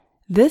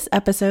This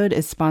episode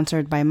is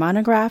sponsored by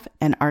Monograph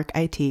and Arc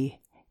IT.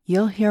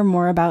 You'll hear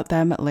more about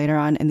them later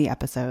on in the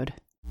episode.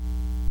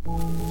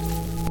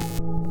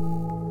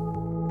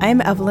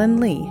 I'm Evelyn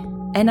Lee.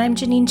 And I'm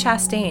Janine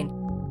Chastain.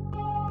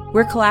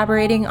 We're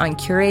collaborating on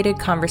curated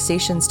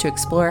conversations to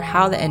explore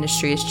how the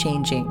industry is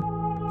changing.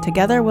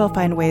 Together, we'll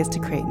find ways to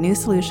create new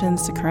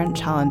solutions to current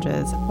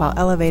challenges while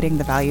elevating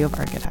the value of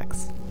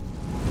architects.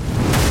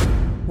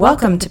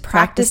 Welcome to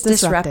Practice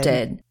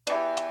Disrupted.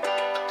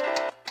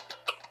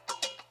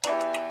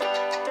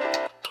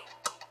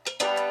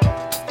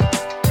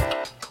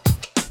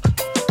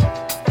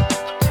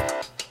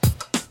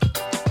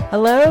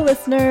 Hello,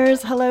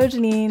 listeners. Hello,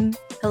 Janine.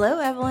 Hello,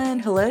 Evelyn.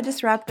 Hello,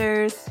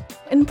 Disruptors.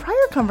 In prior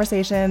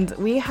conversations,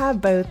 we have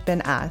both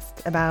been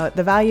asked about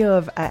the value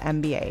of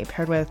an MBA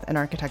paired with an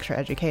architecture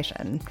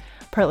education,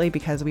 partly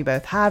because we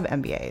both have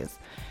MBAs.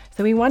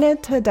 So we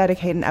wanted to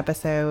dedicate an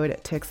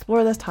episode to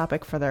explore this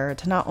topic further,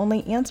 to not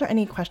only answer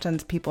any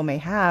questions people may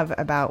have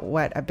about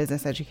what a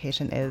business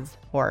education is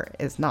or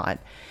is not,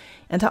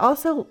 and to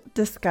also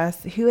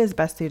discuss who is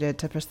best suited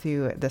to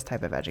pursue this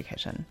type of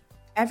education.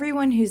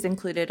 Everyone who's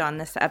included on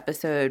this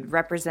episode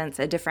represents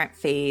a different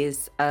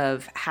phase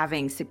of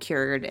having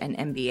secured an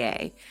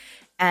MBA.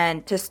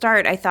 And to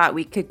start, I thought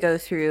we could go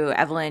through,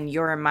 Evelyn,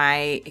 your and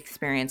my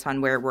experience on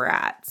where we're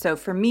at. So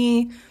for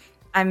me,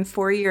 I'm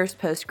 4 years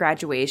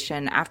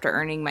post-graduation after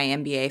earning my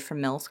MBA from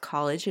Mills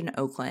College in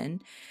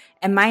Oakland.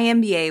 And my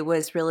MBA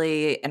was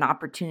really an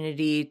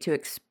opportunity to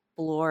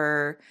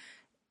explore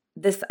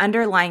this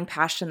underlying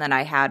passion that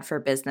I had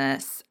for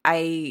business.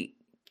 I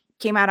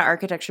came out of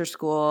architecture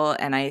school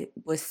and I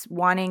was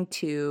wanting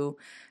to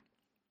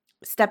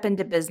step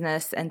into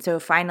business. And so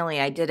finally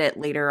I did it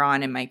later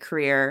on in my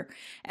career.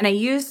 And I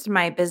used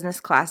my business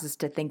classes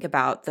to think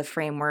about the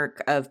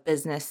framework of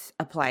business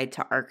applied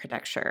to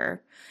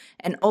architecture.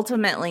 And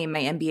ultimately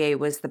my MBA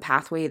was the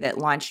pathway that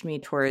launched me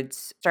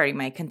towards starting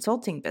my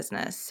consulting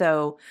business.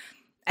 So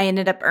I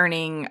ended up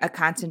earning a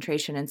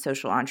concentration in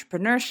social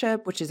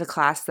entrepreneurship, which is a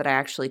class that I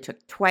actually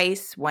took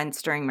twice,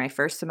 once during my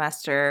first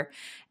semester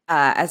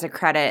as a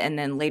credit, and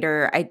then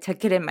later I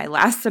took it in my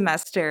last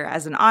semester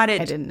as an audit.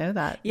 I didn't know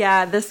that.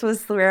 Yeah, this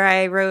was where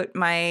I wrote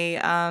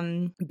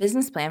my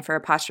business plan for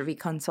Apostrophe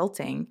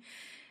Consulting.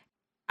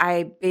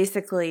 I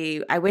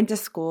went to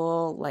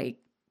school like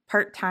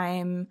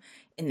part-time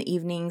in the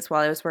evenings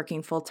while I was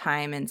working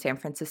full-time in San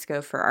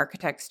Francisco for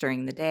architects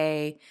during the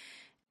day.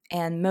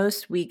 And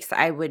most weeks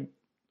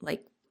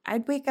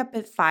I'd wake up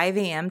at 5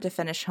 a.m. to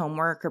finish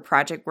homework or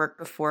project work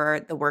before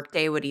the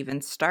workday would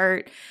even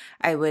start.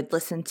 I would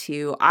listen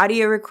to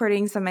audio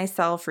recordings of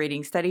myself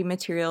reading study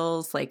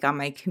materials, like on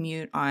my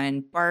commute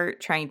on BART,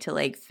 trying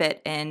to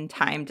fit in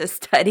time to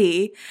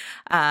study.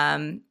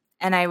 And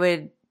I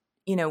would,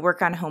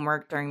 work on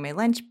homework during my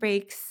lunch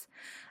breaks.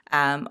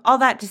 All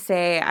that to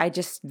say, I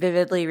just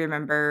vividly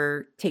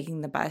remember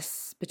taking the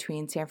bus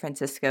between San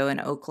Francisco and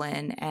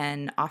Oakland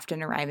and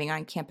often arriving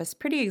on campus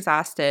pretty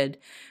exhausted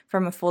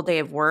from a full day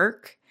of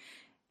work.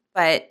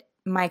 But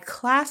my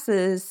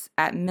classes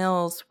at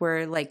Mills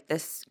were like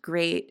this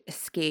great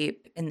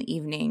escape in the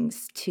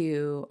evenings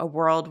to a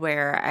world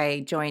where I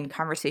joined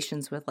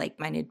conversations with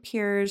like-minded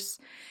peers,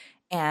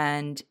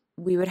 and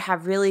we would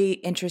have really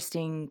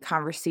interesting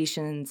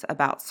conversations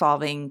about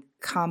solving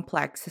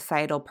complex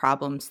societal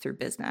problems through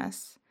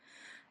business.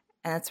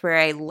 And that's where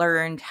I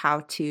learned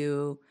how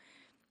to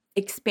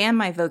expand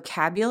my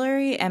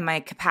vocabulary and my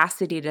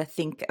capacity to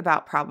think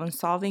about problem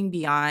solving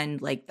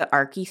beyond the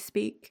archy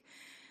speak,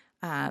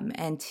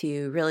 and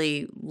to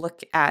really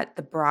look at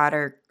the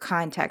broader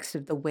context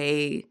of the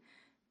way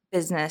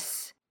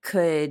business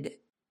could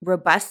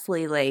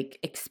robustly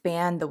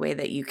expand the way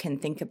that you can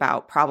think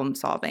about problem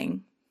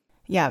solving.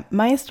 Yeah,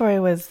 my story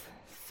was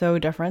so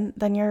different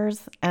than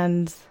yours.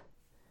 And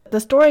the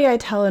story I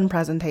tell in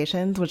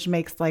presentations, which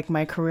makes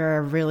my career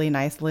a really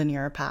nice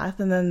linear path.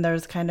 And then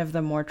there's kind of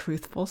the more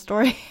truthful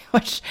story,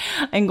 which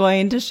I'm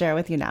going to share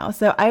with you now.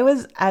 So I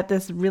was at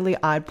this really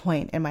odd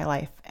point in my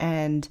life.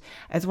 And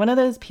as one of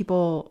those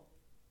people,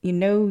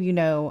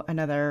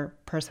 another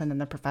person in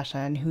the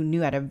profession who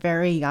knew at a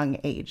very young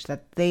age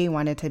that they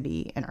wanted to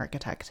be an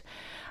architect.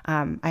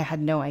 I had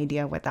no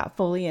idea what that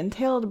fully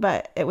entailed,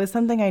 but it was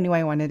something I knew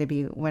I wanted to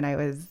be when I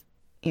was,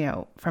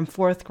 from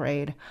fourth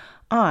grade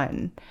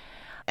on.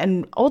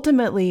 And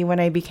ultimately, when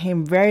I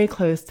became very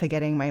close to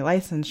getting my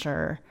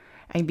licensure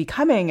and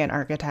becoming an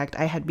architect,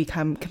 I had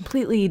become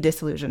completely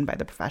disillusioned by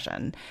the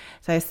profession.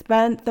 So I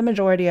spent the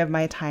majority of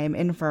my time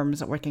in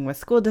firms working with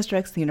school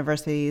districts,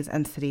 universities,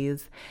 and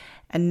cities,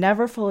 and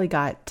never fully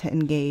got to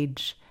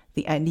engage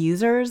the end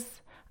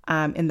users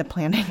in the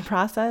planning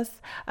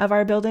process of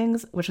our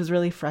buildings, which was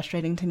really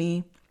frustrating to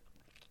me.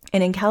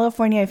 And in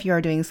California, if you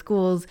are doing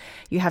schools,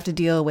 you have to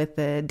deal with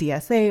the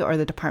DSA or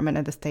the Department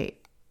of the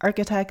State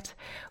Architect,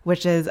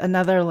 which is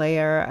another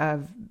layer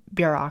of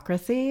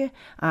bureaucracy,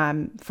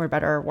 for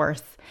better or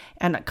worse.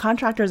 And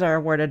contractors are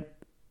awarded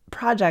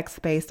projects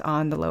based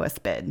on the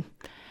lowest bid.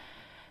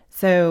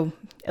 So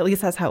at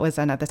least that's how it was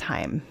done at the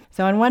time.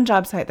 So on one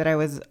job site that I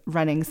was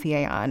running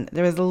CA on,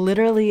 there was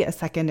literally a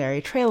secondary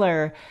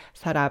trailer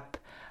set up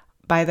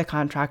by the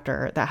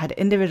contractor that had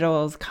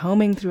individuals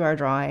combing through our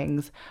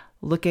drawings,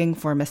 looking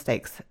for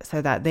mistakes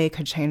so that they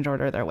could change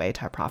order their way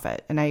to a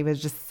profit. And I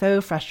was just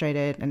so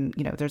frustrated. And,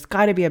 there's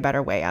got to be a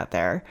better way out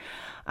there.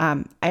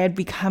 I had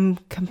become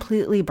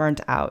completely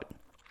burnt out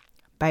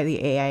by the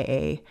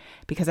AIA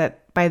because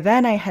by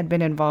then I had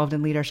been involved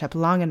in leadership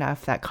long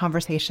enough that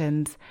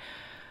conversations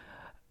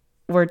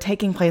were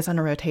taking place on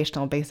a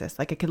rotational basis.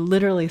 Like I could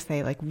literally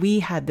say, like,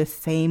 we had the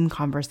same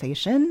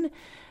conversation,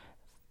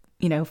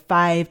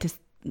 5 to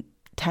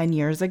 10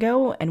 years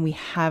ago, and we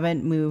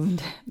haven't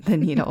moved the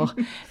needle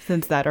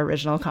since that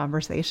original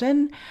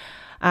conversation.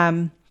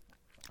 So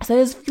I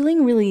was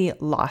feeling really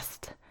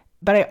lost.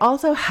 But I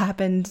also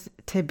happened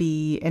to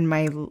be in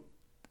my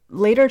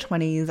later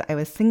 20s. I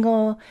was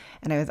single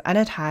and I was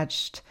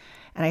unattached.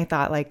 And I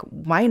thought, like,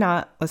 why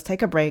not? Let's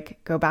take a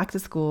break, go back to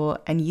school,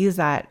 and use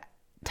that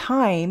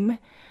time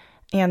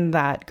and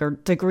that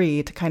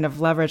degree to kind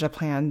of leverage a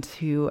plan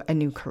to a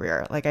new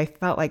career. Like, I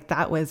felt like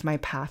that was my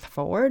path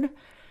forward.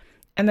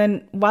 And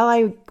then while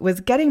I was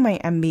getting my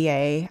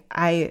MBA,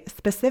 I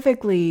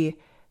specifically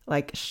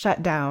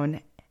shut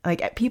down.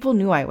 Like, people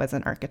knew I was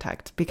an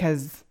architect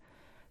because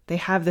they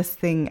have this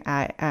thing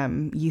at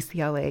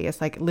UCLA.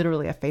 It's like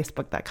literally a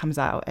Facebook that comes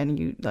out and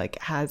you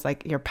has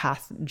your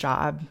past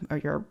job or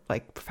your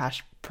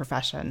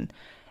profession.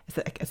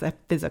 It's a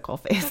physical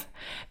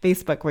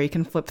Facebook where you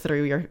can flip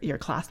through your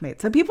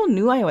classmates. So people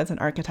knew I was an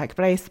architect,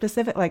 but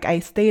I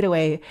stayed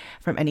away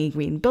from any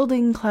green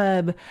building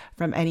club,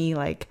 from any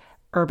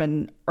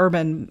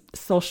urban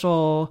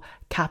social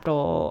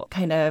capital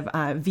kind of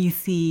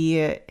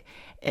VC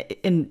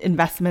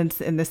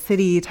investments in the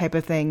city type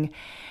of thing.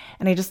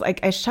 And I just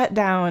I shut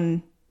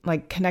down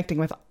connecting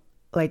with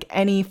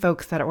any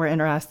folks that were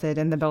interested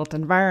in the built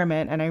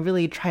environment. And I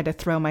really tried to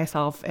throw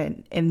myself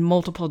in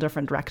multiple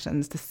different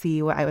directions to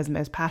see what I was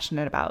most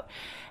passionate about.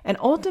 And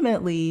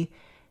ultimately,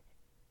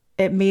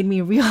 it made me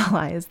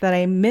realize that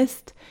I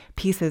missed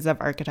pieces of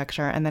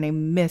architecture and that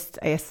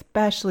I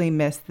especially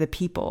missed the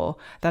people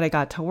that I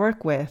got to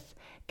work with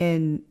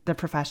in the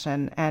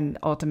profession, and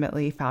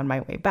ultimately found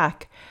my way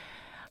back.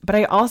 But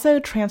I also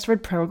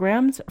transferred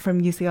programs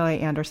from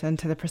UCLA Anderson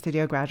to the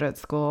Presidio Graduate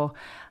School.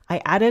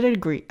 I added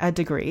a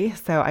degree,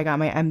 so I got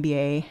my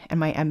MBA and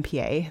my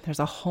MPA. There's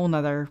a whole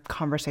nother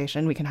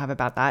conversation we can have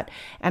about that.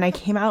 And I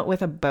came out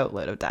with a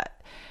boatload of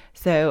debt.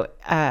 So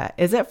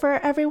is it for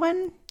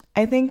everyone?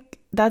 I think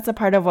that's a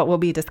part of what we'll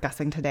be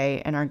discussing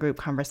today in our group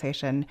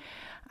conversation,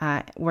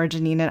 where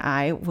Janine and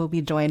I will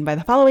be joined by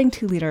the following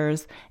two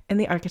leaders in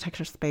the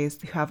architecture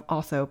space who have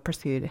also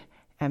pursued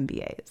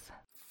MBAs.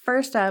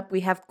 First up,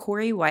 we have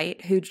Corey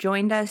White, who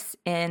joined us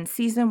in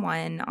season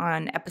 1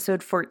 on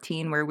episode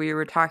 14, where we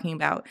were talking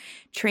about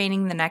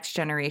training the next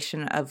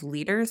generation of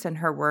leaders and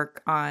her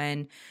work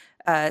on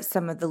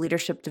some of the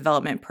leadership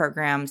development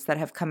programs that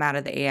have come out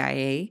of the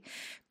AIA.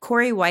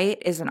 Corey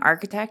White is an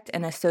architect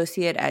and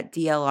associate at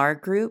DLR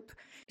Group.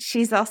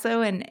 She's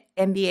also an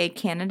MBA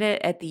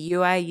candidate at the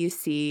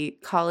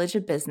UIUC College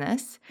of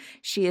Business.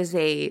 She is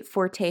a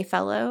Forte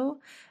Fellow,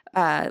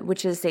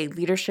 which is a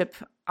leadership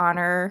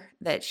honor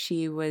that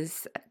she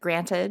was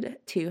granted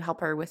to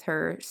help her with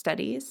her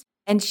studies.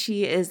 And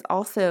she is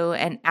also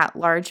an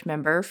at-large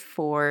member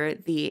for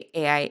the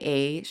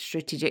AIA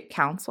Strategic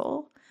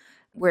Council,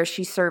 where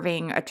she's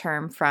serving a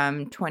term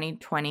from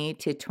 2020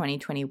 to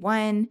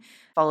 2021,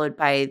 followed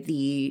by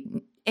the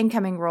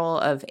incoming role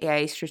of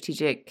AIA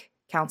Strategic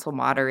Council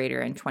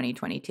moderator in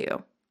 2022.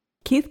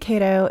 Keith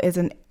Cato is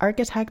an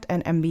architect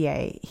and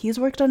MBA. He's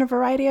worked on a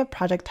variety of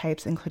project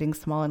types, including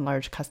small and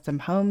large custom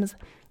homes,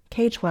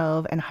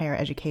 K-12, and higher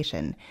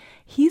education.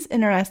 He's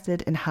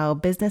interested in how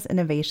business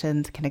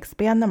innovations can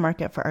expand the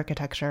market for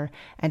architecture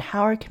and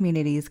how our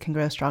communities can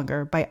grow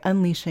stronger by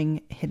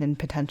unleashing hidden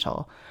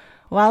potential.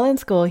 While in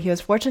school, he was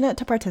fortunate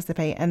to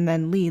participate and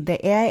then lead the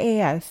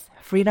AIAS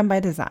Freedom by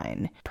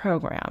Design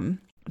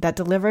program that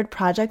delivered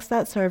projects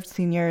that served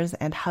seniors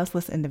and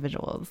houseless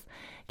individuals.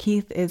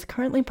 Keith is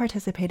currently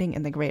participating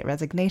in the Great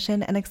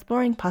Resignation and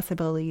exploring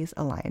possibilities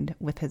aligned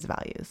with his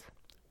values.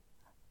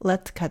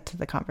 Let's cut to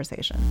the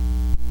conversation.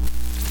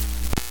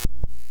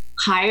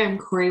 Hi, I'm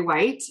Corey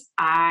White.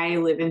 I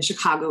live in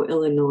Chicago,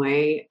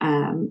 Illinois.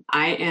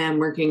 I am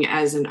working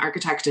as an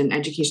architect and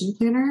education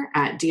planner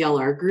at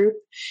DLR Group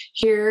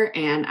here,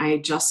 and I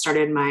just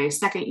started my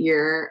second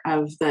year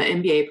of the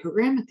MBA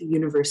program at the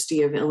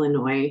University of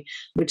Illinois,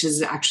 which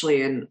is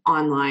actually an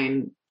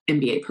online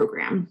MBA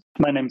program.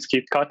 My name is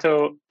Keith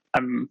Kato.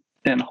 I'm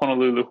in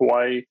Honolulu,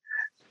 Hawaii.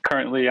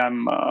 Currently,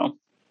 I'm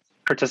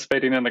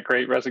participating in the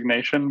Great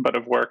Resignation, but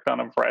have worked on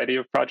a variety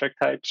of project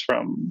types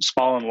from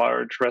small and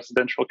large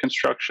residential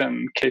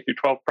construction,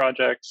 K-12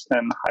 projects,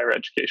 and higher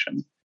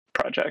education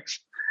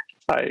projects.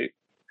 I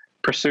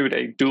pursued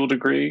a dual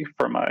degree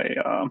for my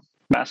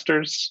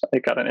master's. I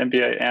got an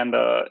MBA and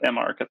a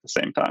MArch at the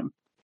same time.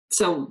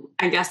 So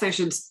I guess I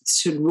should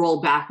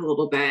roll back a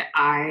little bit.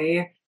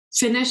 I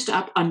finished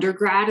up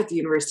undergrad at the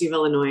University of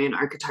Illinois in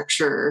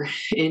architecture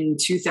in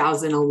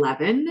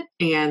 2011,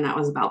 and that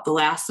was about the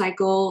last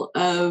cycle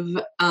of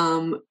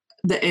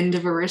the end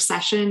of a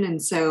recession.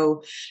 And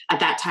so at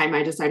that time,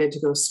 I decided to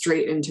go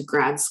straight into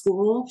grad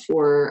school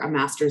for a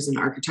master's in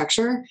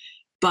architecture.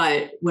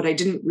 But what I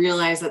didn't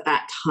realize at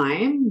that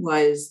time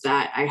was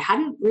that I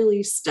hadn't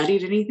really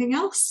studied anything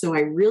else. So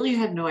I really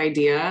had no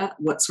idea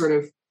what sort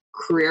of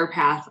career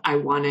path I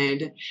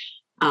wanted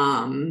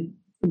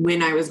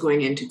when I was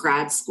going into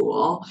grad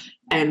school.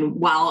 And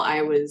while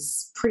I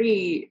was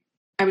pretty,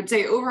 I would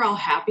say overall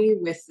happy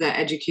with the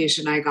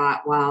education I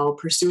got while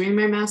pursuing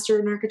my master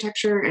in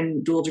architecture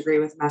and dual degree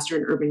with master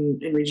in urban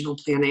and regional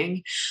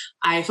planning,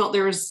 I felt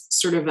there was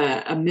sort of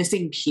a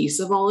missing piece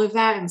of all of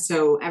that. And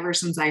so ever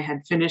since I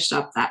had finished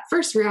up that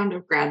first round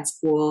of grad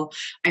school,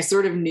 I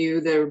sort of knew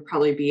there would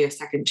probably be a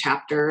second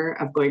chapter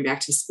of going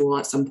back to school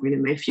at some point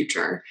in my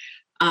future.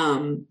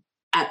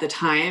 At the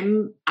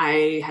time,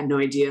 I had no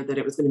idea that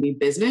it was going to be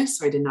business.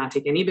 So I did not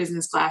take any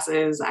business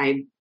classes.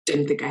 I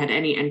didn't think I had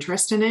any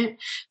interest in it.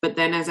 But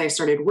then as I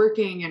started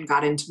working and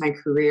got into my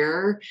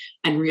career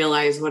and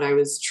realized what I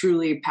was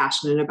truly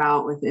passionate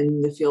about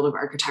within the field of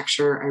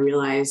architecture, I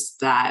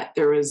realized that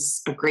there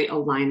was a great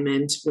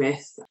alignment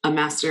with a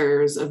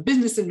master's of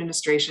business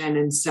administration.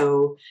 And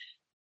so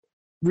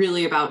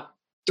really about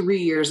 3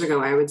 years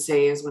ago, I would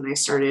say, is when I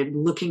started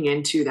looking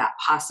into that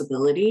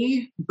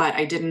possibility, but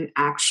I didn't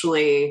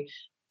actually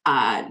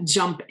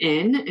jump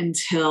in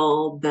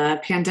until the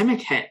pandemic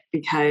hit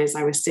because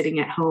I was sitting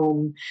at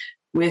home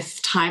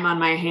with time on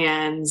my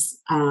hands.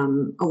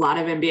 A lot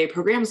of MBA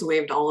programs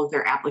waived all of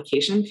their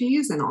application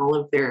fees and all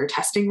of their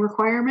testing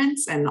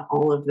requirements and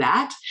all of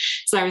that.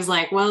 So I was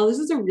like, well, this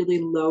is a really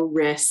low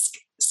risk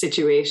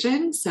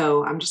situation.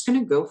 So I'm just going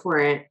to go for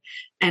it.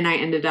 And I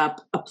ended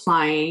up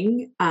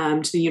applying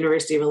to the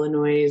University of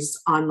Illinois'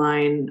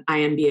 online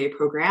IMBA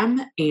program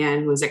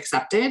and was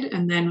accepted,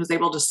 and then was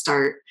able to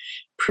start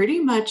pretty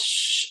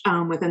much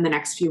within the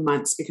next few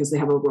months because they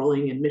have a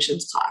rolling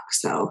admissions clock.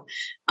 So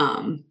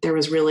there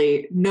was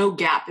really no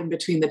gap in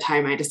between the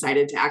time I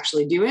decided to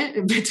actually do it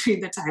and between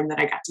the time that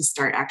I got to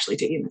start actually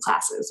taking the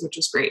classes, which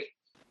was great.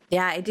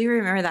 Yeah, I do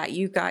remember that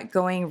you got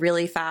going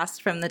really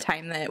fast from the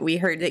time that we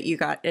heard that you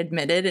got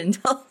admitted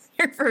until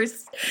your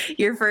first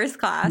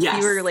class.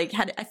 Yes. You were like,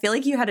 I feel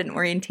like you had an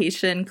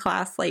orientation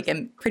class like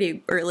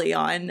pretty early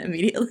on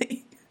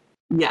immediately.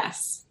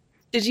 Yes.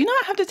 Did you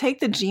not have to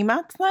take the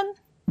GMATs then?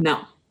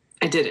 No,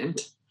 I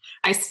didn't.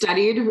 I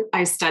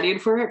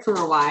studied for it for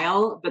a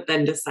while, but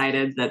then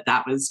decided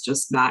that was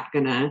just not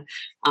gonna,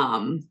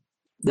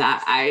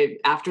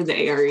 after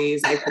the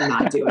AREs, I could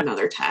not do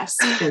another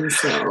test. And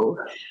so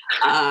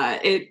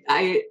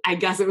I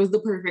guess it was the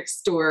perfect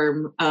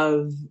storm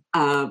of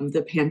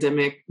the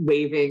pandemic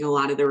waiving a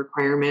lot of the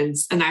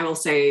requirements. And I will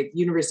say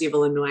University of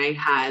Illinois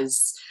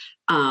has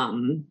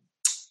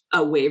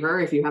a waiver.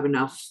 If you have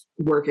enough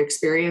work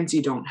experience,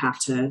 you don't have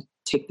to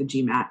take the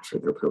GMAT for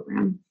their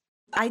program.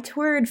 I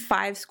toured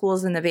 5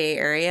 schools in the Bay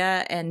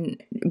Area,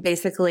 and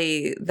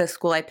basically the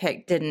school I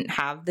picked didn't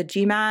have the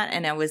GMAT,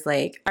 and I was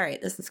like, all right,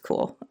 this is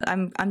cool.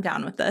 I'm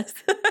down with this.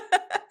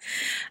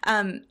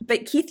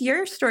 But Keith,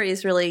 your story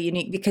is really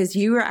unique because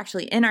you were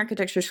actually in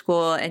architecture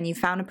school and you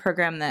found a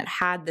program that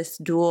had this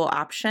dual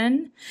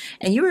option,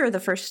 and you were the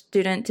first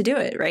student to do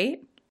it, right?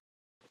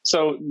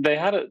 So they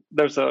had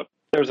there's a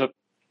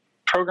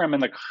program in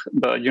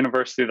the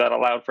university that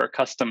allowed for a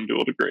custom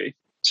dual degree.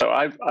 So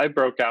I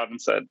broke out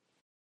and said,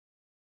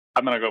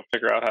 I'm going to go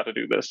figure out how to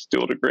do this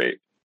dual degree.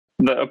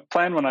 The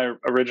plan when I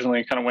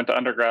originally kind of went to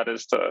undergrad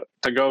is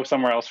to go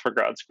somewhere else for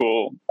grad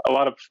school. A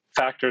lot of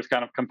factors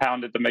kind of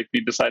compounded to make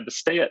me decide to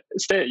stay at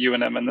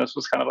UNM. And this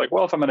was kind of like,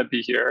 well, if I'm going to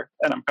be here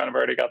and I'm kind of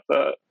already got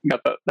the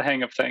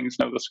hang of things,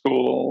 know the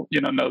school,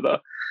 know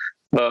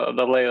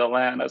the lay of the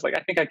land. I was like,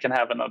 I think I can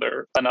have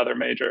another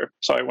major.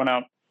 So I went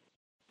out.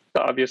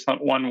 The obvious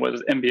one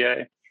was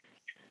MBA.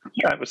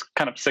 I was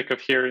kind of sick of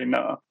hearing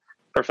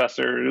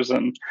professors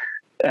and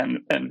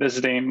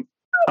visiting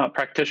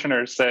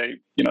practitioners say,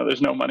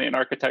 there's no money in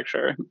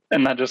architecture.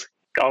 And that just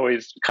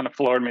always kind of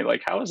floored me.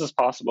 Like, how is this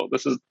possible?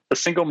 This is the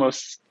single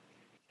most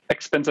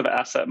expensive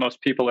asset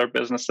most people or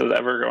businesses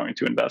ever going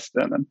to invest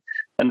in.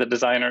 And the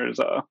designers,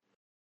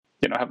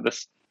 have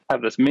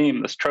this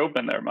meme, this trope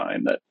in their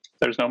mind that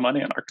there's no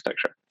money in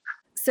architecture.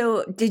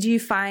 So did you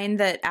find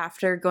that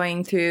after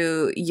going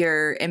through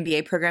your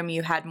MBA program,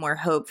 you had more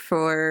hope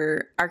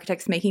for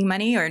architects making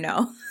money, or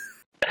no?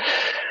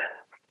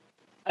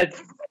 I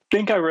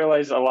think I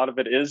realized a lot of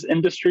it is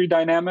industry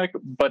dynamic,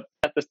 but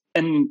at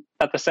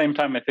the same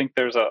time, I think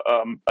there's a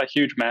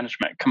huge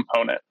management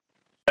component.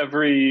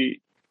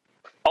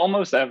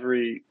 Almost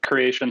every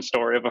creation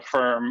story of a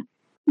firm,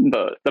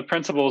 the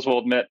principals will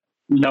admit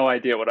no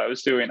idea what I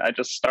was doing. I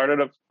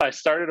started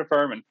a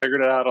firm and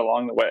figured it out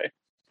along the way.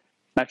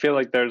 I feel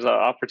like there's an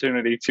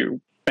opportunity to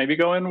maybe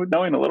go in with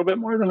knowing a little bit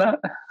more than that.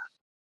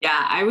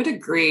 Yeah, I would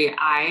agree.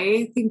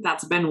 I think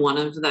that's been one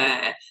of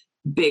the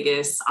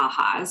biggest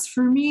ahas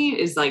for me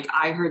is like,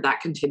 I heard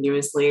that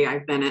continuously.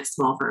 I've been at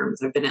small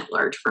firms. I've been at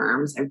large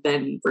firms. I've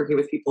been working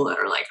with people that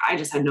are like, I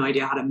just had no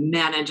idea how to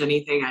manage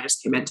anything. I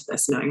just came into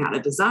this knowing how to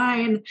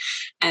design.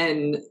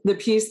 And the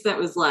piece that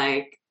was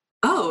like,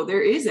 oh,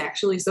 there is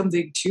actually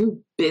something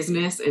to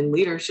business and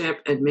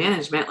leadership and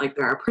management. Like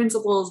there are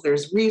principles,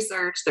 there's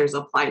research, there's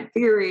applied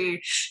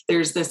theory,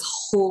 there's this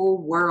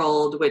whole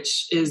world,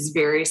 which is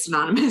very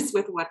synonymous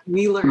with what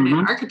we learn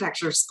in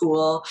architecture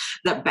school,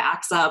 that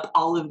backs up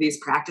all of these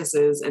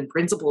practices and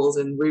principles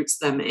and roots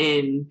them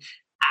in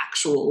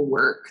actual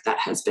work that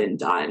has been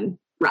done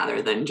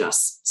rather than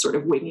just sort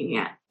of winging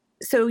it.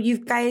 So you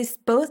guys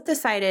both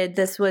decided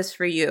this was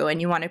for you and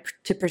you wanted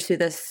to pursue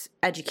this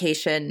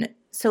education.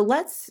 So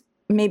let's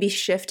maybe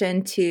shift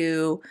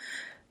into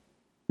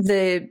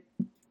the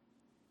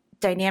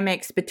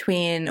dynamics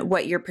between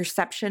what your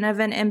perception of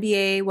an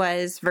MBA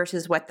was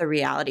versus what the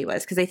reality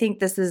was. Because I think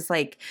this is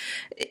like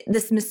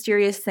this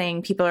mysterious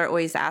thing. People are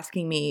always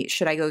asking me,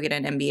 should I go get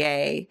an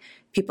MBA?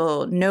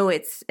 People know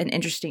it's an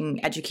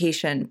interesting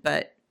education,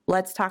 but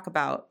let's talk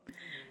about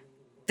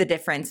the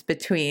difference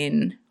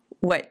between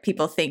what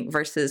people think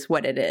versus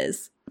what it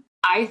is.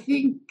 I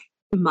think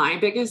my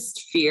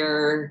biggest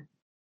fear,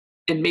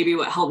 and maybe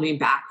what held me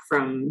back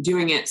from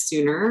doing it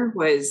sooner,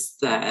 was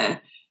the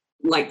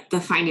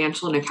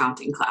financial and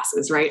accounting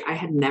classes, right? I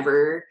had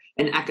never,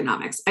 in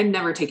economics, I'd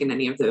never taken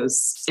any of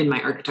those in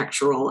my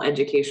architectural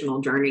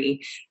educational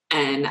journey.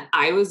 And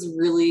I was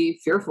really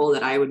fearful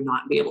that I would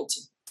not be able to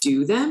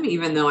do them,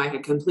 even though I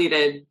had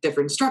completed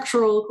different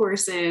structural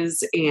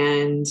courses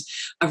and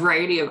a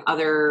variety of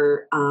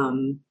other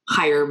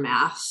higher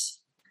math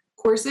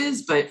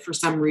courses. But for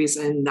some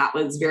reason, that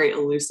was very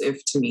elusive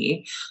to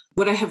me.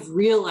 What I have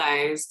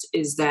realized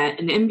is that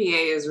an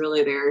MBA is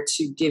really there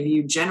to give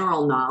you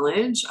general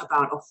knowledge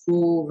about a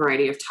whole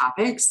variety of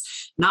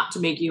topics, not to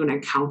make you an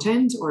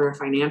accountant or a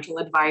financial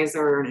advisor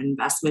or an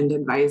investment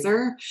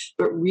advisor,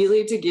 but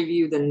really to give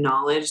you the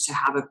knowledge to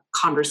have a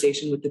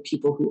conversation with the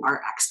people who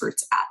are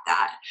experts at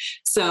that.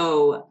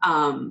 So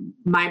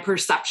my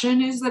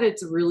perception is that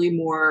it's really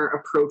more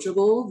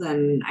approachable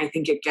than I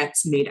think it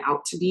gets made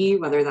out to be,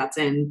 whether that's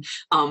in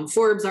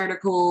Forbes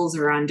articles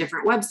or on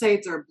different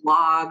websites or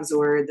blogs,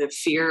 or the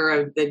fear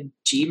of the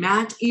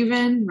GMAT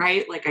even,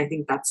 right? Like I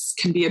think that's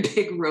can be a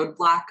big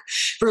roadblock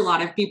for a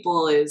lot of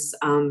people, is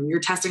you're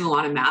testing a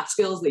lot of math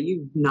skills that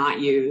you've not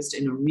used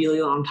in a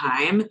really long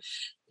time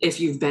if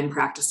you've been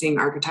practicing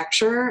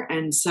architecture.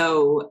 And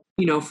so,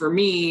 for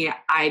me,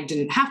 I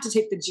didn't have to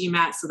take the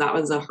GMAT, so that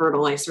was a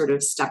hurdle I sort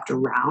of stepped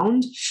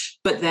around.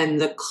 But then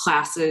the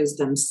classes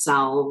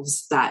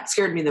themselves that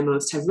scared me the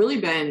most have really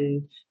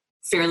been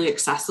fairly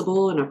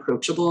accessible and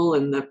approachable.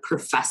 And the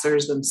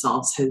professors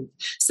themselves have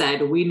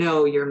said, we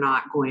know you're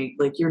not going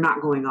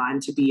on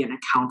to be an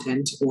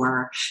accountant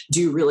or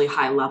do really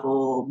high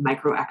level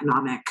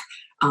microeconomic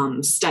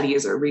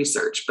studies or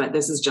research, but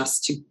this is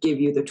just to give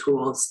you the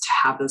tools to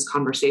have those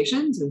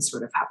conversations and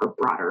sort of have a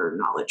broader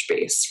knowledge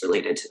base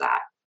related to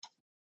that.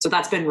 So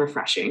that's been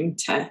refreshing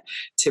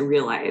to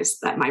realize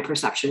that my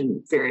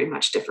perception very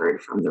much differed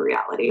from the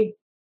reality.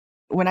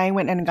 When I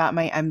went and got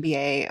my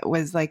MBA, it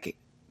was like,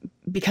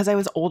 because I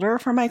was older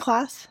for my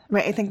class,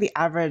 right? I think the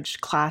average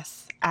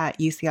class at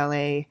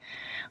UCLA,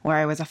 where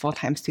I was a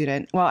full-time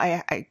student, well,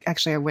 I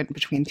went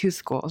between two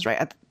schools, right?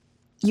 At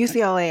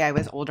UCLA, I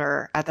was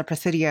older. At the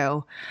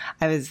Presidio,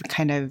 I was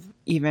kind of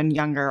even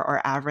younger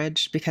or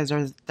average, because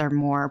there are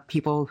more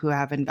people who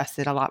have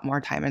invested a lot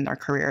more time in their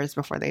careers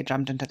before they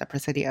jumped into the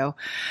Presidio.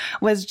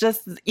 Was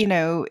just,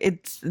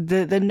 it's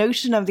the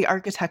notion of the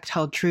architect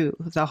held true.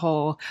 The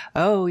whole,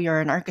 oh, you're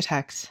an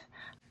architect.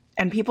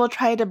 And people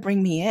try to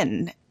bring me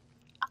in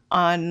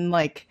on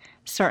like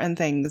certain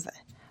things.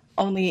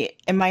 Only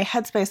in my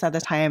headspace at the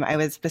time, I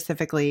was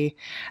specifically,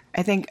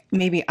 I think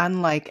maybe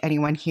unlike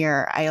anyone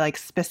here, I like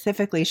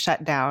specifically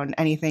shut down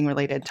anything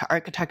related to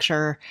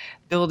architecture,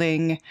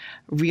 building,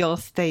 real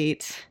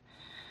estate.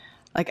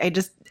 Like I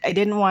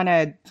didn't want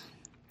to,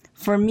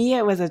 for me,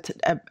 it was a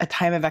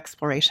time of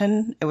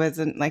exploration. It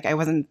wasn't like I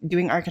wasn't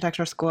doing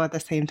architecture school at the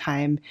same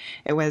time.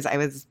 I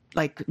was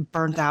like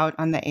burnt out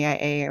on the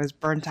AIA. I was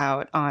burnt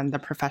out on the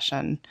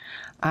profession.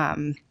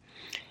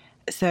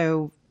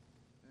 So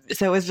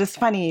it was just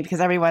funny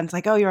because everyone's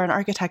like, oh, you're an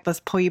architect,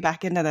 let's pull you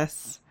back into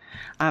this.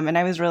 And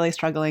I was really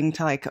struggling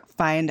to like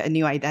find a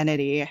new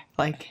identity,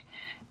 like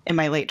in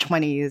my late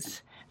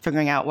 20s,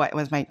 figuring out what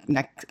was my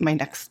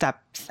next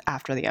steps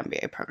after the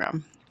MBA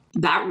program.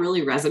 That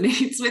really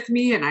resonates with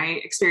me. And I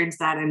experienced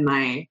that in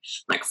my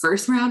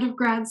first round of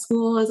grad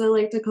school, as I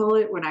like to call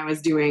it, when I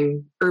was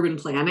doing urban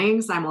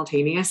planning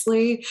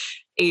simultaneously.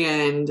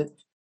 And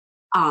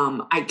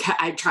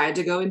I tried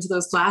to go into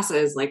those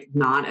classes,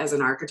 not as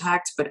an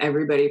architect, but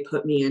everybody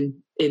put me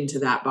into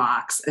that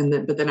box.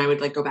 But then I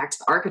would go back to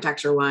the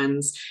architecture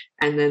ones,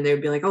 and then they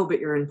would be like, oh, but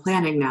you're in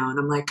planning now. And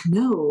I'm like,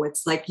 no,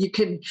 it's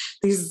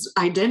these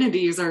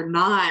identities are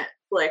not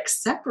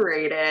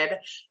separated.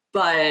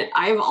 But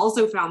I've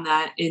also found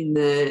that in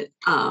the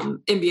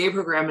MBA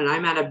program, and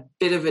I'm at a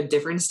bit of a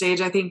different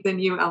stage, I think, than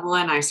you,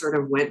 Evelyn. I sort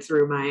of went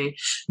through my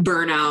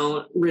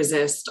burnout,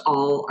 resist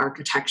all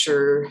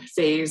architecture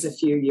phase a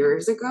few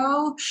years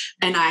ago.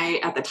 And I,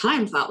 at the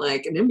time, thought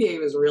an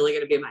MBA was really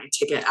going to be my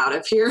ticket out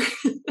of here.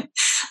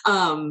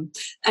 And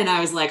I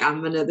was like,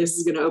 this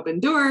is gonna open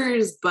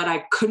doors, but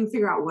I couldn't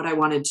figure out what I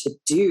wanted to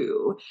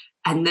do.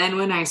 And then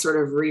when I sort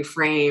of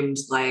reframed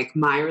like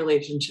my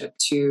relationship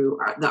to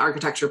the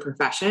architecture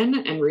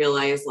profession and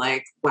realized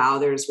like, wow,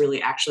 there's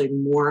really actually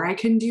more I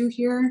can do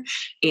here.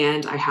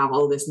 And I have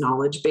all this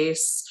knowledge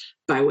base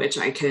by which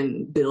I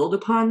can build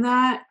upon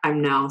that.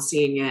 I'm now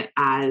seeing it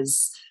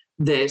as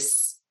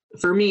this,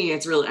 for me,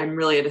 I'm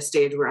really at a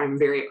stage where I'm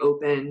very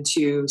open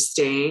to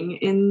staying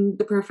in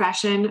the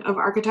profession of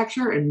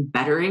architecture and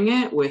bettering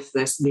it with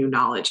this new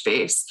knowledge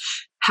base.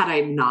 Had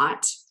I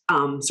not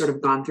sort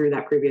of gone through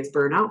that previous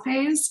burnout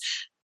phase,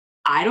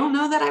 I don't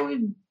know that I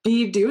would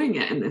be doing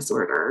it in this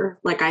order.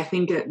 Like, I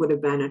think it would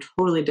have been a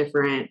totally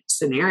different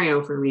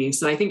scenario for me.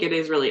 So I think it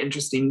is really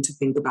interesting to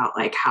think about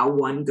like how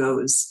one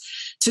goes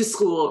to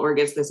school or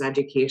gets this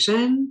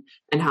education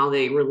and how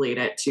they relate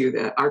it to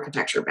the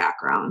architecture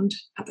background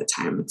at the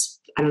time.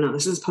 I don't know,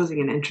 this is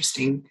posing an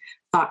interesting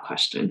thought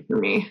question for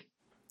me.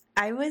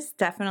 I'm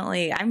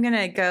going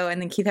to go,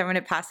 and then Keith, I'm going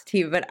to pass it to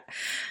you, but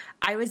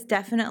I was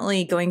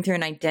definitely going through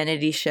an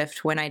identity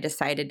shift when I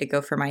decided to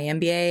go for my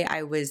MBA.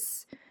 I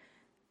was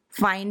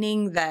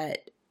finding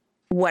that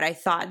what I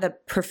thought the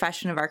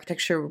profession of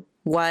architecture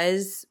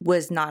was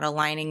not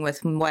aligning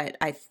with what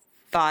I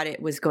thought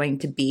it was going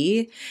to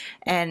be.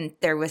 And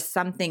there was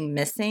something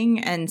missing.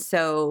 And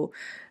so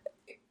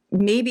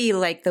maybe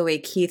like the way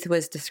Keith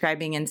was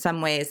describing, in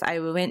some ways, I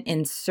went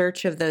in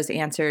search of those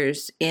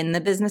answers in the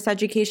business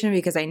education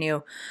because I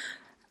knew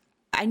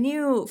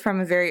from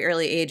a very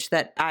early age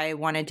that I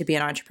wanted to be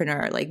an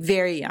entrepreneur, like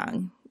very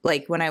young.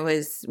 Like when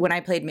I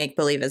played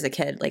make-believe as a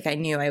kid, like I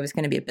knew I was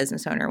going to be a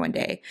business owner one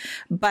day.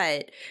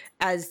 But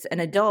as an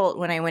adult,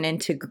 when I went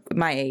into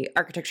my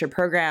architecture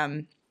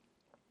program,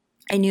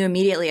 I knew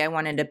immediately I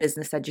wanted a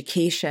business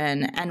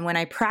education. And when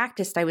I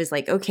practiced, I was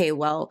like, okay,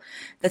 well,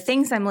 the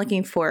things I'm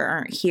looking for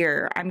aren't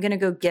here. I'm going to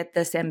go get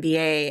this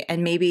MBA,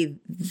 and maybe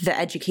the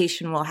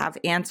education will have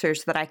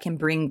answers that I can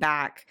bring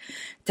back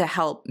to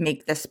help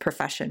make this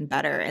profession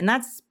better. And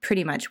that's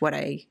pretty much what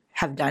I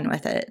have done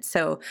with it.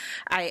 So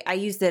I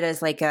used it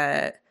as like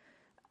a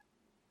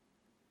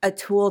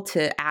tool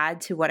to add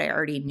to what I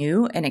already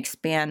knew and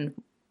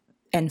expand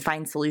and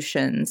find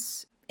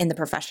solutions in the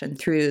profession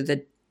through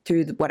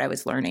what I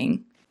was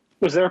learning.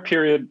 Was there a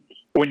period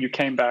when you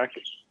came back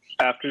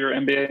after your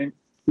MBA,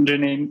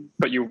 Janine,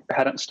 but you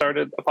hadn't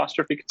started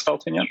Apostrophe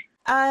Consulting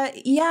yet?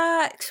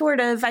 Yeah, sort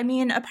of. I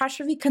mean,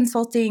 Apostrophe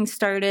Consulting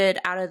started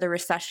out of the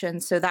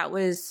recession, so that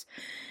was,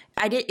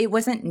 it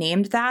wasn't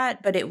named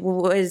that, but it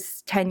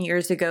was 10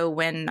 years ago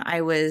when I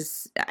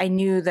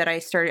knew that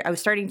I was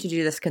starting to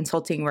do this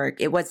consulting work.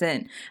 I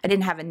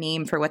didn't have a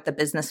name for what the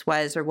business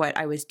was or what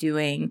I was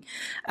doing.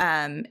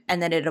 And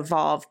then it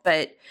evolved.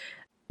 But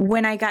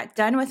when I got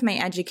done with my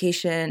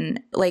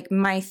education, like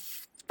my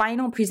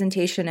final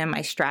presentation in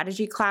my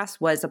strategy class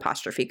was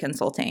Apostrophe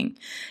Consulting.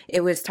 It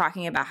was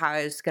talking about how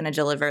I was going to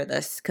deliver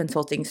this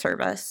consulting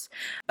service.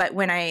 But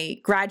when I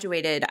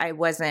graduated, I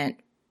wasn't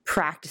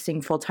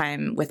practicing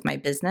full-time with my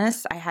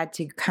business. I had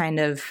to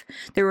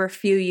there were a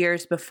few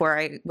years before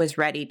I was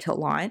ready to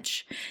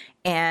launch.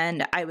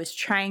 And I was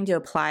trying to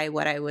apply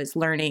what I was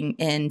learning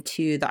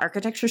into the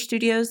architecture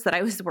studios that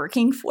I was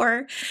working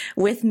for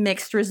with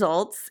mixed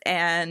results.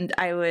 And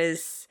I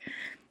was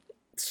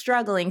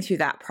struggling through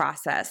that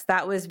process.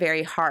 That was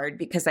very hard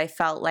because I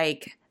felt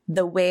like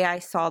the way I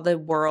saw the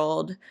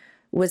world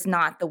was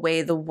not the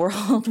way the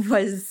world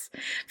was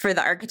for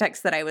the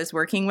architects that I was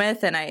working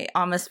with. And I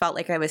almost felt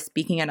like I was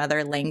speaking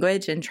another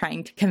language and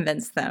trying to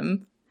convince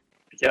them.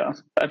 Yeah,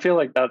 I feel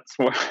like that's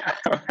where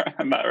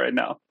I'm at right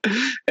now,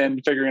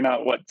 and figuring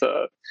out what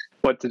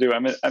to do.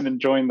 I'm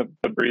enjoying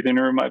the breathing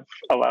room I've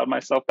allowed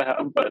myself to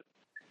have, but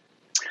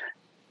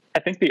I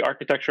think the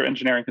architecture,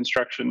 engineering,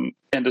 construction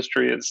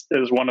industry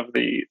is one of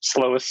the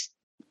slowest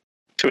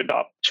to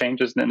adopt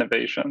changes and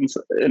innovations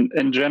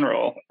in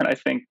general. And I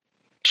think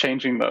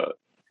changing the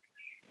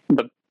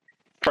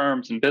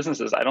firms and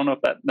businesses, I don't know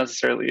if that's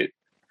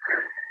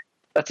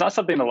not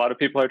something a lot of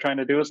people are trying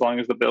to do as long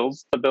as the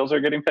bills are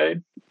getting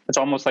paid. It's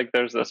almost like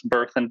there's this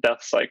birth and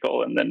death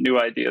cycle, and then new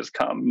ideas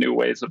come, new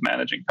ways of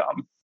managing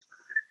come,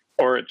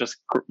 or it just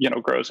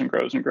grows and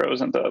grows and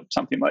grows into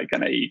something like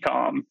an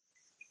AECOM,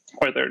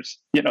 where there's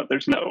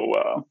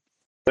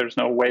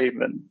no way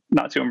then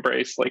not to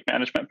embrace like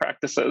management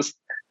practices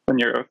when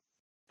you're a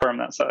firm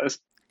that size.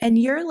 And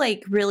you're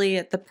like really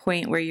at the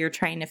point where you're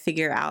trying to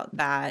figure out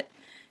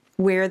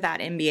where that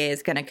MBA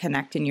is going to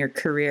connect in your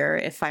career,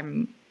 if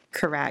I'm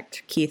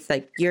correct, Keith.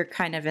 Like you're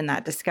kind of in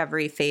that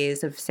discovery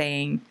phase of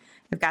saying,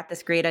 I've got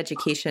this great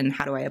education,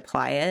 how do I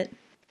apply it?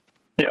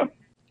 Yeah.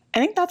 I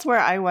think that's where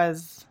I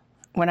was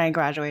when I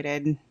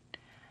graduated.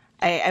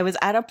 I was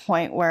at a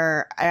point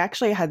where I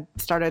actually had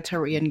started to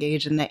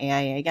re-engage in the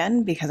AIA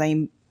again because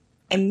I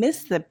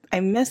miss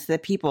the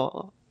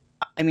people.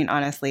 I mean,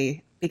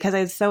 honestly, because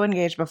I was so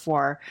engaged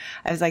before,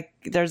 I was like,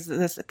 there's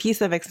this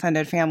piece of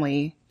extended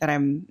family that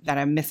I'm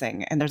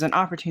missing, and there's an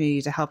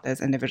opportunity to help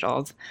those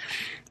individuals.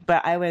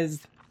 But I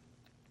was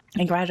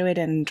I graduated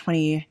in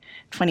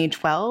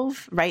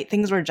 2012, right?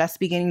 Things were just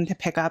beginning to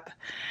pick up.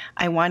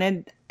 I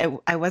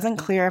wasn't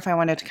clear if I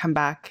wanted to come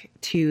back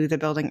to the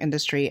building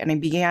industry. And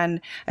I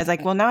was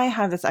like, well, now I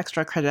have this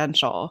extra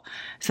credential.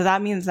 So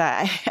that means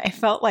that I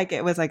felt like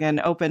it was like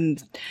an open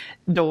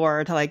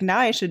door to like, now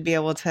I should be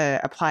able to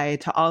apply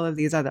to all of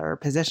these other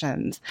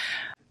positions.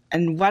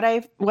 And what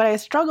I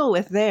struggle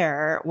with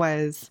there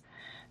was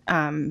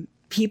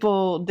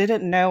people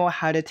didn't know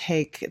how to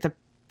take my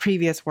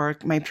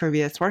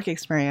previous work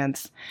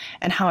experience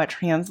and how it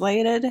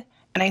translated.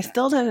 And I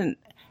still didn't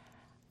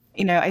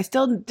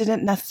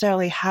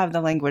necessarily have the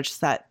language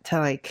set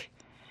to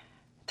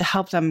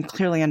help them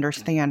clearly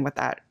understand what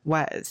that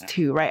was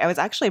too, right? I was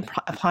actually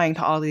applying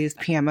to all these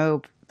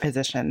PMO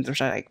positions,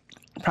 which are like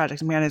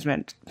project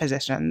management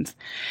positions.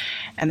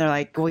 And they're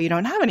like, well, you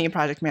don't have any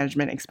project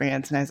management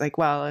experience. And I was like,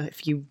 well,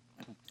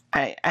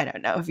 I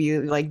don't know, if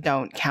you like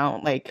don't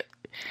count like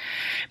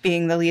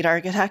being the lead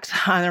architect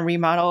on a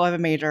remodel of a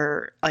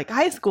major like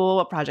high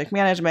school project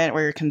management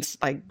where you're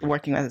like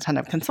working with a ton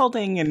of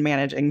consulting and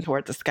managing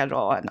towards a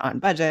schedule and on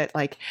budget,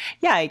 like,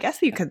 yeah, I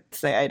guess you could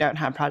say I don't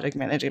have project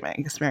management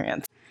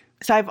experience.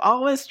 So I've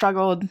always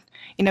struggled,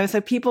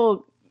 so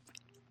people,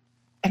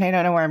 and I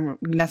don't know where I'm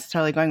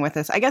necessarily going with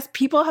this. I guess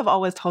people have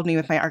always told me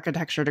with my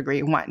architecture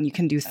degree, one, you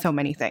can do so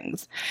many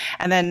things.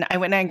 And then I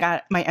went and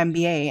got my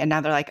MBA, and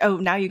now they're like, oh,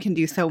 now you can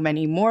do so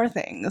many more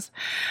things.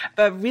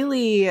 But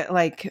really,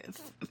 like,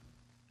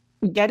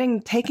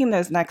 taking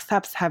those next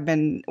steps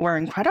were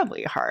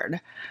incredibly hard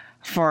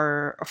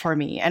for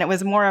me. And it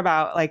was more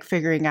about like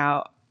figuring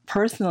out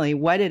personally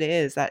what it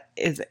is that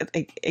is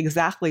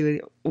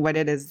exactly what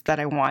it is that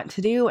I want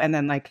to do, and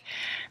then like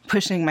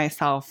pushing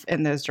myself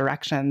in those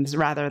directions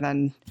rather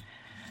than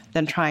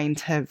trying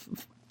to,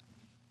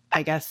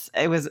 I guess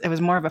it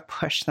was more of a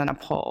push than a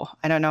pull.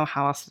 I don't know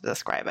how else to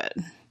describe it.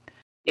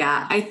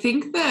 Yeah, I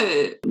think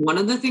that one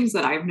of the things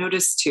that I've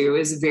noticed too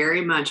is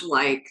very much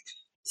like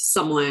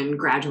someone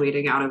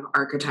graduating out of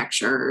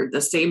architecture,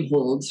 the same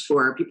holds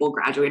for people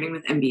graduating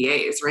with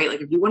MBAs, right? Like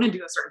if you want to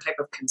do a certain type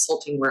of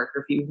consulting work,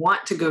 or if you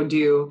want to go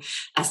do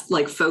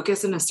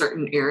focus in a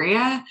certain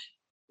area,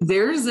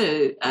 there's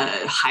a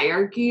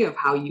hierarchy of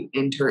how you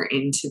enter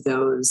into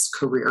those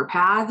career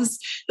paths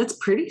that's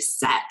pretty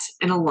set.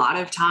 And a lot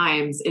of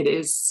times it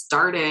is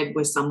started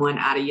with someone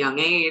at a young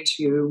age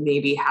who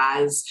maybe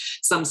has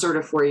some sort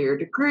of 4-year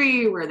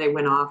degree where they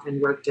went off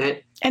and worked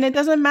at. And it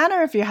doesn't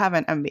matter if you have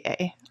an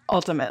MBA,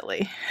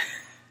 ultimately.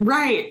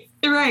 Right,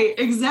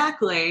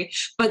 exactly.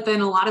 But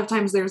then a lot of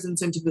times there's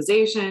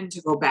incentivization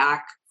to go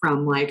back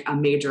from like a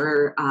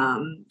major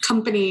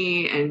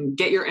company and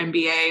get your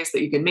MBA so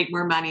that you can make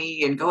more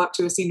money and go up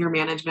to a senior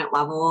management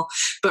level.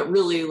 But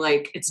really,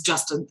 like, it's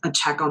just a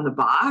check on the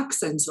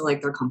box. And so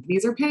like their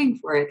companies are paying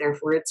for it.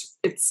 Therefore, it's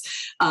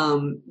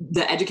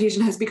the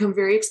education has become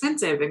very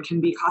expensive and can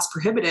be cost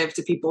prohibitive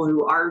to people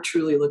who are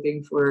truly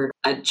looking for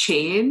a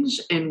change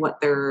in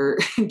what they're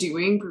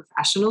doing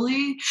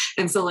professionally.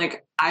 And so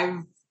like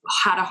I've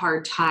had a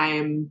hard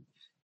time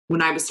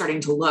when I was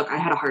starting to look, I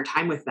had a hard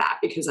time with that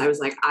because I was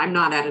like, I'm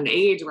not at an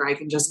age where I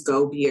can just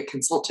go be a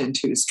consultant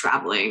who's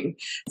traveling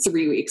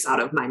 3 weeks out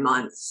of my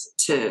month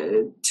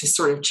to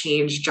sort of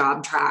change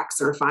job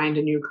tracks or find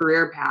a new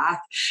career path.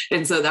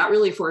 And so that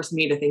really forced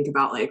me to think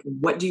about like,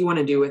 what do you want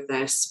to do with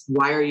this?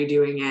 Why are you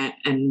doing it?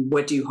 And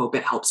what do you hope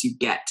it helps you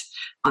get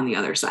on the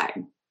other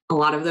side? A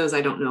lot of those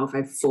I don't know if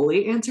I've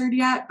fully answered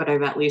yet, but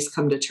I've at least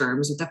come to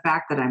terms with the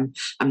fact that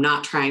I'm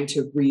not trying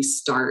to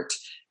restart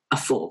a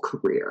full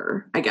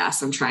career. I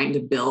guess I'm trying to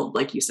build,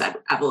 like you said,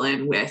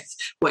 Evelyn, with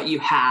what you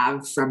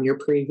have from your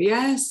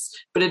previous,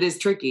 but it is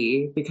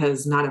tricky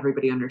because not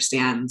everybody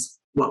understands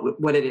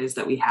what it is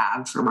that we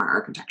have from our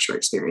architecture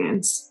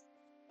experience.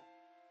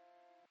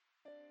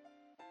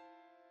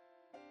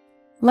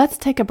 Let's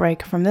take a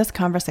break from this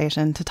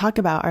conversation to talk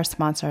about our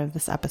sponsor of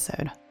this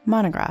episode,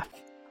 Monograph.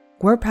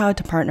 We're proud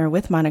to partner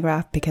with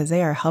Monograph because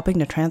they are helping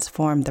to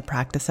transform the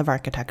practice of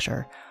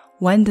architecture,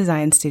 one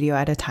design studio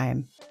at a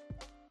time.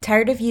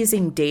 Tired of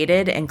using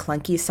dated and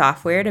clunky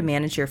software to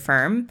manage your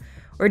firm?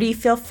 Or do you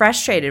feel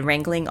frustrated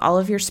wrangling all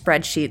of your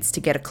spreadsheets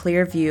to get a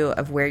clear view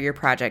of where your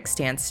project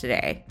stands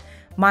today?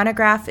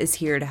 Monograph is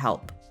here to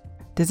help.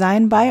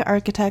 Designed by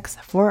architects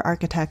for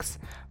architects,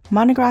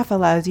 Monograph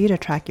allows you to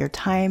track your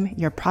time,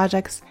 your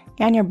projects,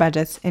 and your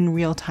budgets in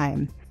real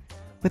time.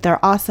 With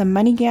their awesome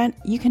Money Gantt,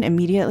 you can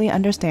immediately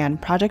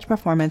understand project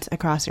performance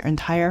across your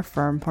entire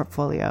firm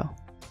portfolio.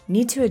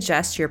 Need to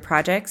adjust your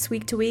projects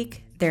week to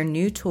week? Their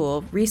new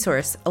tool,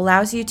 Resource,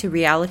 allows you to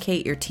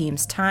reallocate your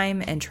team's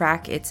time and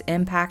track its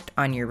impact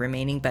on your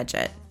remaining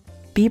budget.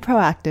 Be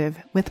proactive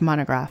with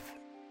Monograph.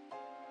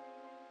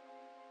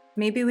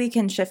 Maybe we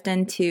can shift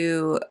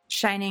into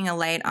shining a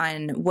light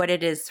on what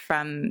it is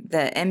from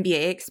the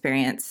MBA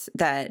experience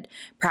that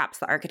perhaps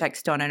the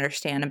architects don't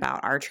understand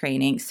about our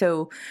training.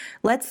 So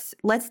let's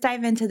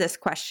dive into this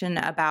question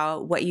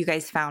about what you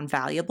guys found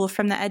valuable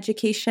from the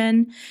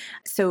education.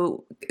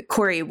 So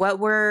Corey, what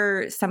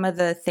were some of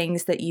the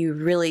things that you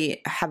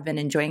really have been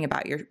enjoying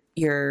about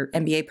your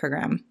MBA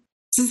program?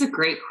 This is a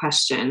great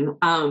question.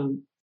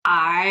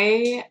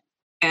 I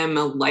am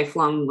a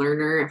lifelong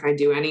learner. If I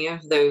do any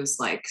of those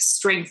like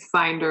strength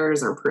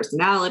finders or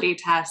personality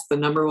tests, the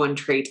number one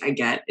trait I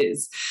get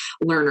is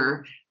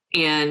learner.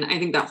 And I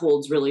think that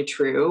holds really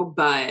true.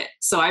 But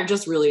so I've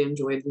just really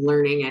enjoyed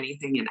learning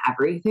anything and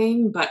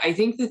everything. But I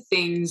think the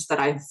things that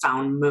I've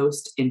found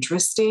most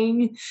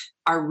interesting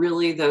are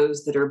really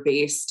those that are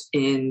based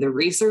in the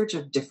research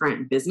of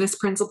different business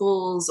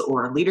principles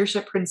or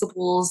leadership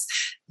principles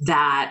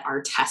that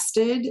are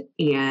tested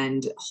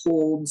and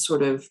hold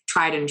sort of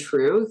tried and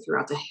true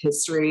throughout the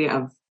history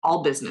of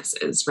all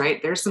businesses,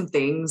 right? There's some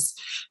things,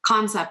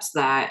 concepts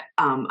that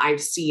I've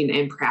seen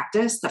in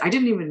practice that I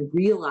didn't even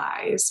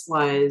realize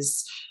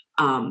was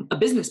a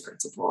business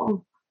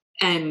principle.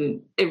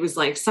 And it was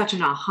like such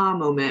an aha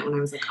moment when I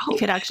was like, oh, you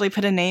could actually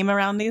put a name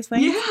around these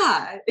things.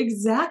 Yeah,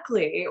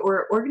 exactly.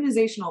 Or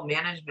organizational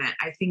management.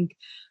 I think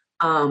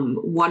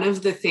one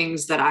of the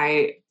things that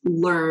I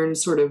learned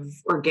sort of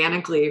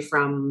organically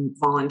from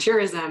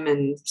volunteerism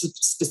and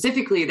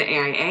specifically the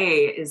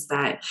AIA is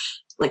that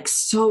like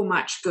so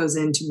much goes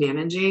into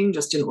managing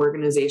just an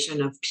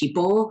organization of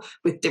people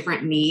with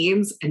different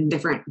needs and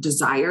different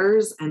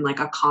desires and like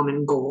a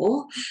common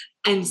goal.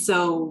 And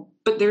so,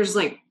 but there's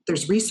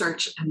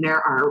research and there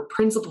are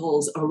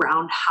principles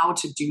around how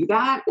to do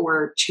that,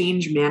 or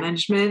change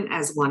management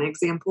as one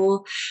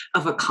example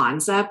of a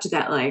concept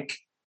that like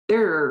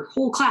there are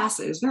whole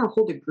classes, there are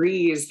whole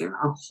degrees, there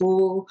are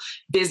whole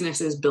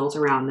businesses built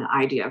around the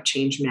idea of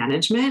change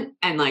management.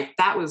 And like,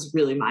 that was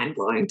really mind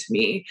blowing to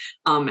me,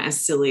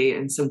 as silly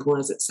and simple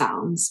as it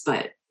sounds,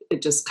 but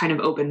it just kind of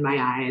opened my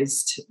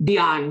eyes to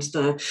beyond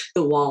the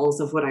walls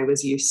of what I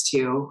was used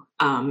to.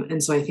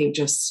 And so I think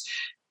just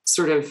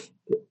sort of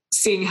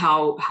seeing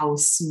how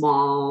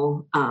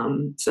small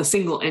a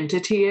single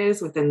entity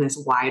is within this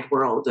wide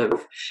world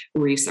of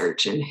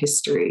research and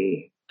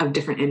history of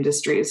different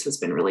industries has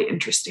been really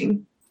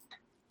interesting.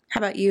 How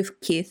about you,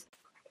 Keith?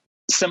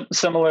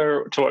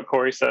 Similar to what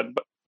Corey said,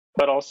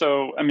 but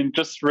also, I mean,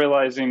 just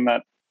realizing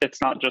that it's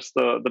not just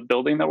the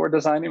building that we're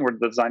designing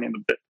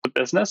the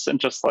business, and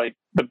just like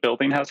the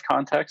building has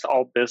context,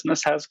 all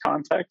business has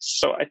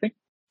context. So I think,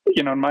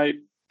 in my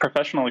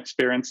professional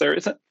experience, there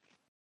isn't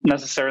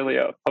necessarily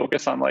a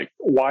focus on like,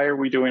 why are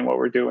we doing what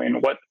we're doing?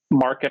 What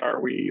market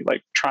are we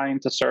like trying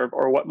to serve,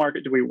 or what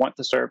market do we want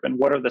to serve? And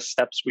what are the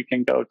steps we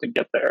can go to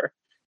get there?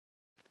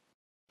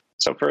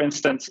 So for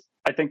instance,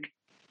 I think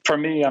for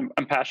me, I'm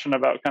passionate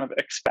about kind of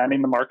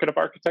expanding the market of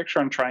architecture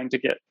and trying to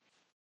get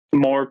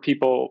more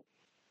people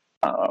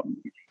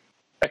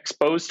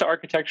exposed to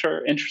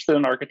architecture, interested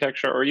in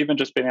architecture, or even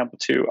just being able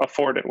to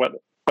afford it,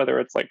 whether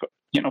it's like,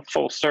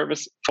 full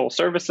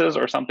services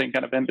or something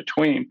kind of in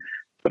between.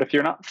 But if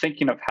you're not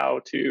thinking of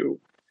how to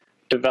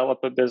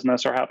develop a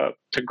business or how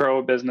to grow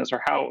a business,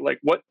 or how, like,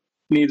 what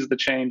needs to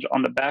change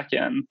on the back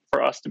end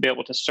for us to be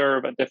able to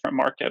serve a different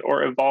market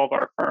or evolve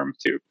our firm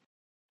to,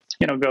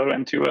 go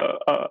into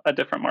a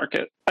different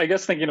market. I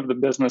guess thinking of the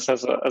business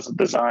as a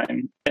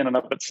design in and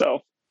of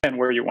itself and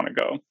where you want to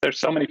go. There's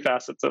so many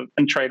facets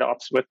and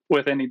trade-offs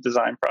with any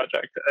design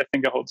project. I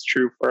think it holds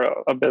true for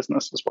a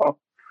business as well.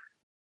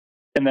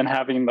 And then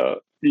having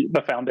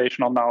the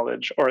foundational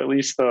knowledge, or at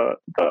least the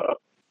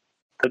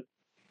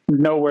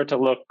know where to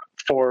look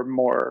for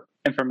more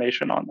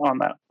information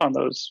on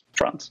those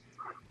fronts.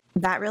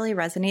 That really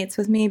resonates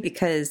with me,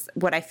 because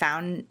what I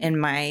found in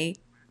my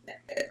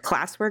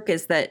classwork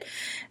is that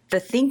the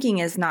thinking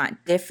is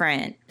not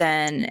different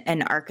than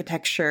an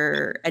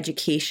architecture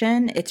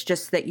education. It's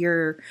just that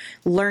you're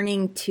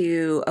learning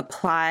to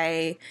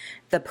apply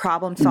the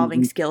problem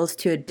solving skills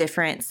to a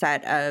different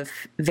set of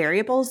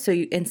variables. So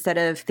instead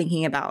of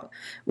thinking about,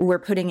 we're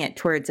putting it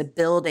towards a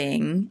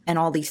building and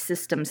all these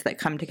systems that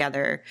come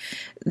together,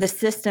 the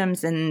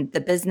systems and the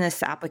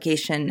business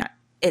application,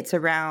 it's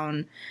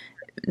around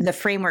the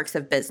frameworks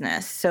of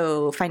business.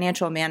 So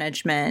financial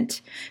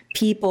management,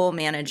 people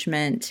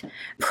management,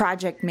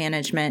 project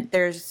management,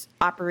 there's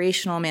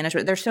operational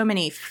management. There's so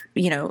many,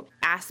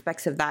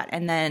 aspects of that.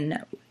 And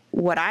then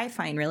what I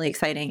find really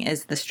exciting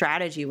is the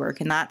strategy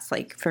work. And that's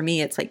like, for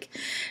me, it's like,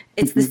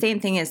 it's the same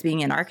thing as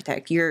being an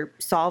architect. You're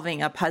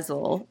solving a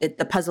puzzle.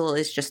 The puzzle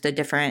is just a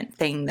different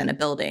thing than a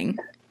building.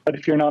 But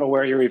if you're not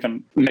aware you're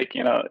even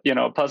making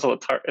a puzzle,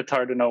 it's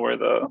hard to know where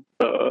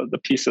the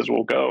pieces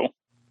will go.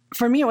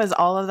 For me, it was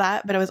all of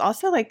that, but it was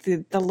also like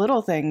the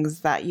little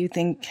things that you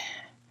think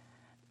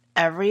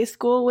every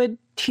school would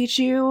teach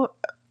you.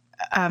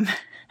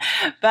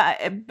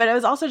 But it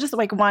was also just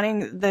like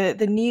wanting the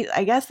need.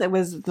 I guess it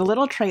was the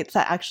little traits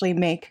that actually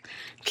make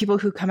people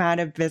who come out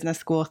of business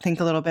school think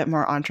a little bit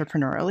more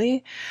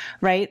entrepreneurially,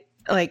 right?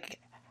 Like,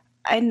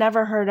 I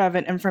never heard of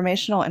an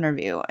informational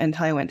interview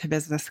until I went to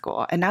business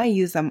school. And now I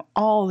use them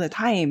all the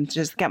time to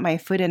just get my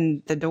foot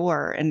in the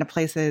door into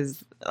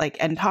places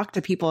and talk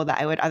to people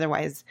that I would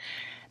otherwise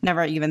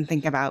never even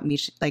think about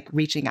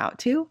reaching out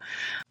to.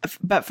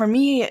 But for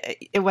me,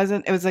 it was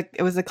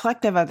a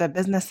collective of the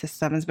business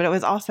systems, but it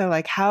was also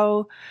like,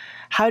 how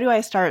do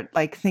I start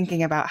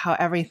thinking about how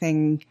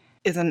everything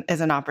is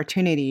an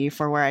opportunity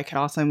for where I could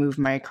also move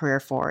my career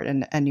forward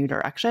in a new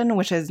direction,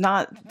 which is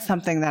not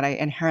something that I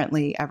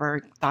inherently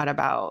ever thought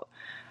about,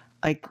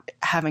 like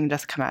having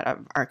just come out of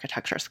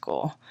architecture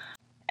school.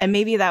 And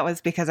maybe that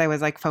was because I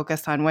was like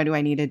focused on what do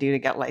I need to do to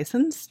get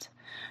licensed,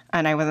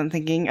 and I wasn't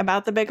thinking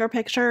about the bigger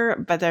picture.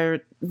 But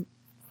there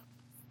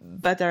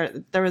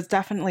was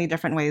definitely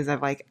different ways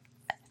of like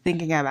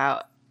thinking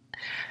about.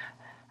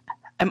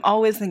 I'm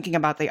always thinking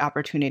about the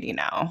opportunity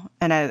now,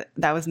 and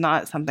that was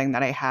not something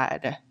that I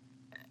had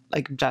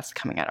like just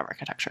coming out of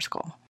architecture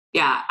school.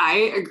 Yeah,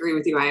 I agree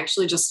with you. I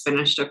actually just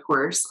finished a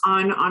course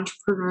on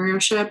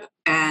entrepreneurship.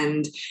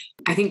 And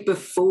I think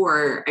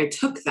before I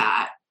took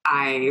that,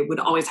 I would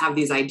always have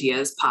these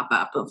ideas pop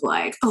up of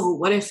like, oh,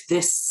 what if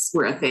this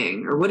were a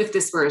thing? Or what if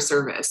this were a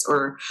service?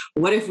 Or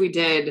what if we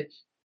did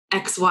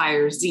X, Y,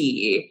 or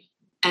Z?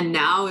 And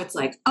now it's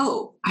like,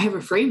 oh, I have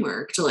a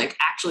framework to like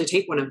actually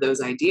take one of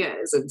those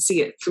ideas and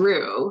see it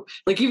through.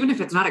 Like, even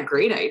if it's not a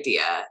great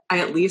idea, I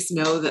at least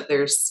know that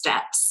there's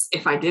steps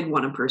if I did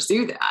want to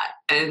pursue that.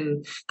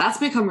 And that's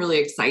become really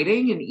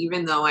exciting. And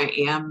even though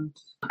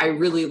I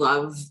really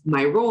love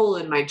my role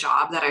and my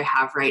job that I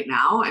have right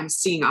now, I'm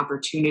seeing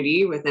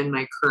opportunity within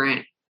my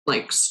current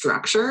like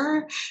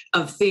structure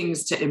of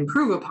things to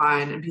improve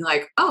upon and be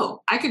like, oh,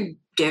 I could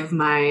give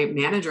my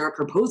manager a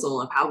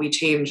proposal of how we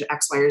change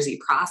X, Y, or Z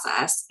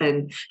process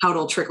and how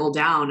it'll trickle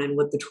down and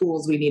what the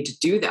tools we need to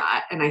do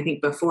that. And I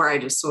think before I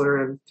just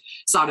sort of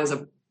saw it as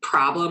a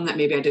problem that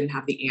maybe I didn't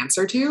have the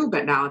answer to,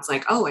 but now it's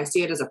like, oh, I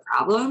see it as a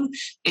problem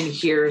and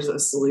here's a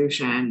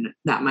solution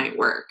that might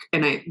work.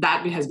 And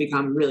that has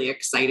become really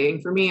exciting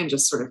for me and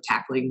just sort of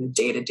tackling the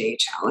day-to-day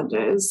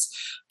challenges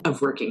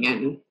of working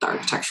in the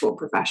architectural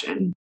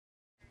profession.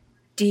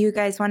 Do you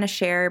guys want to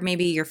share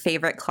maybe your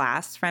favorite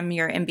class from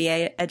your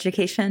MBA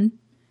education?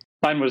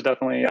 Mine was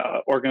definitely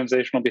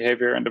organizational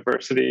behavior and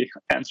diversity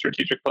and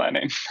strategic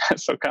planning.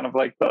 So kind of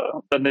like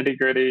the nitty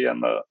gritty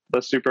and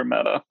the super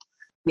meta.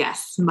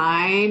 Yes,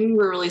 mine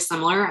were really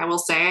similar. I will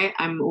say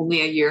I'm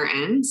only a year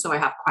in, so I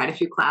have quite a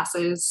few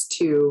classes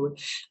to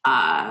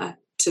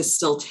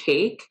still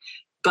take.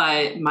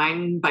 But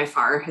mine by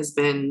far has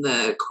been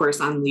the course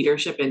on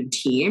leadership and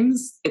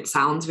teams. It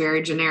sounds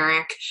very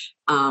generic.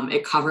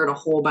 It covered a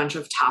whole bunch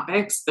of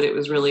topics, but it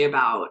was really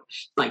about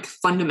like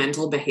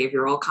fundamental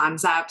behavioral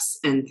concepts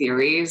and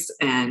theories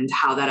and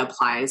how that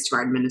applies to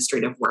our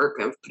administrative work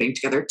of putting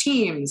together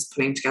teams,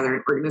 putting together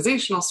an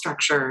organizational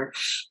structure,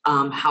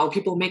 how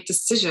people make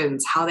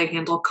decisions, how they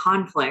handle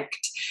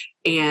conflict,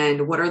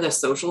 and what are the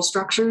social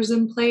structures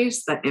in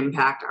place that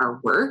impact our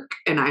work.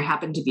 And I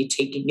happened to be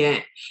taking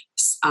it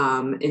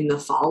in the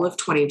fall of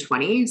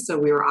 2020. So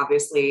we were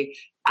obviously,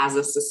 as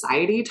a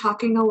society,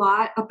 talking a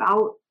lot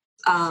about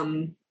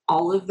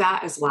all of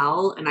that as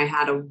well. And I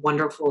had a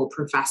wonderful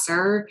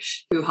professor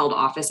who held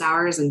office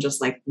hours and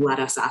just like let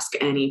us ask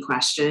any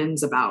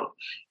questions about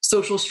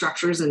social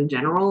structures in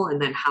general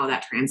and then how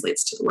that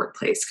translates to the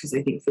workplace. Because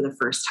I think for the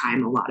first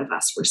time, a lot of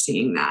us were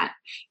seeing that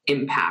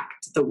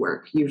impact the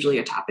work. Usually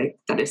a topic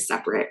that is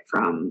separate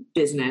from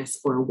business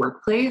or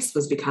workplace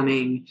was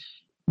becoming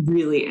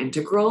really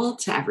integral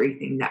to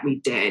everything that we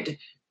did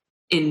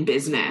in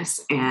business.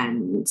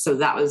 And so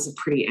that was a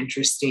pretty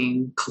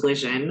interesting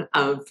collision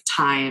of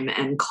time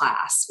and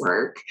class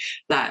work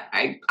that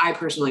I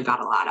personally got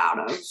a lot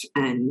out of.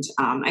 And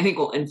I think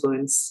will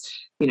influence,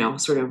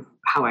 sort of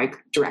how I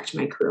direct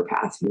my career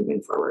path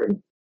moving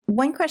forward.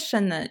 One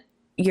question that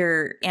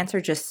your answer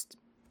just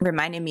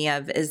reminded me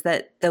of is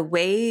that the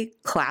way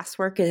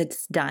classwork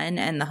is done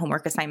and the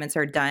homework assignments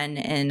are done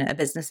in a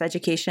business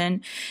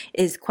education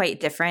is quite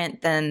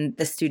different than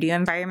the studio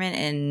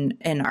environment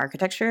in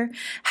architecture.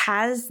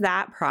 Has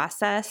that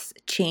process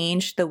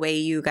changed the way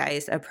you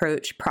guys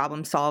approach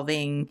problem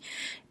solving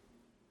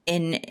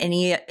in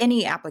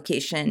any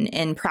application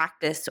in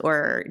practice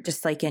or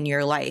just like in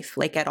your life,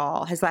 like at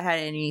all? Has that had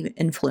any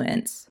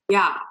influence?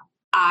 Yeah,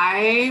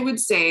 I would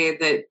say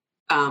that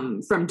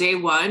from day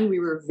one, we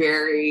were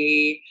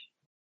very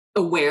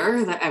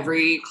aware that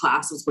every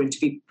class was going to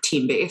be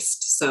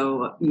team-based.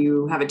 So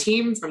you have a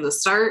team from the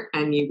start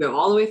and you go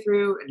all the way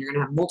through and you're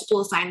going to have multiple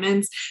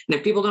assignments. And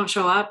if people don't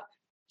show up,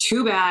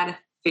 too bad,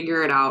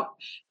 figure it out.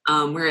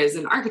 Whereas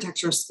in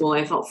architecture school,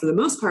 I felt for the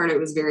most part, it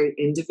was very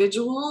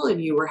individual and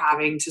you were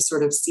having to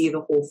sort of see the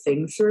whole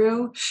thing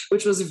through,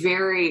 which was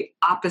very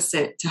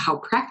opposite to how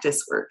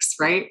practice works,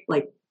 right?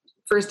 Like,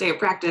 first day of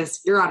practice,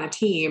 you're on a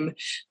team,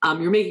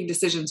 you're making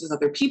decisions with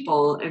other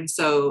people. And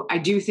so I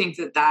do think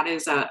that that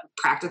is a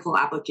practical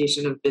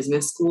application of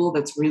business school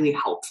that's really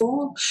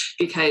helpful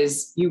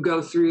because you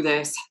go through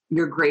this,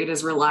 your grade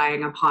is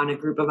relying upon a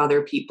group of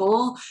other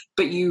people,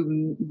 but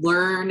you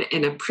learn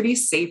in a pretty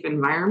safe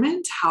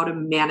environment how to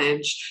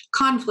manage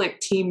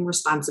conflict, team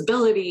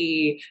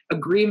responsibility,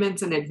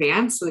 agreements in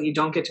advance so that you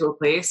don't get to a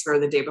place where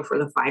the day before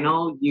the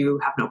final,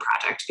 you have no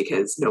project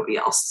because nobody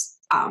else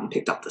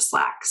picked up the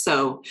slack.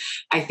 So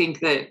I think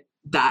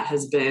that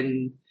has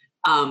been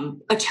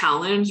a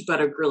challenge,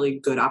 but a really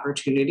good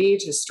opportunity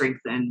to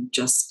strengthen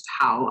just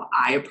how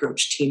I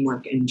approach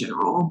teamwork in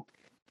general.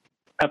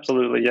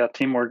 Absolutely. Yeah.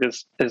 Teamwork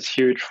is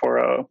huge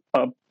for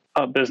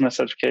a business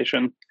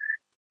education.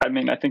 I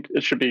mean, I think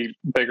it should be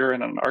bigger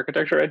in an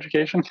architecture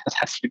education, because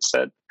as you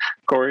said,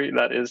 Corey,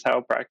 that is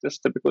how practice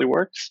typically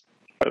works.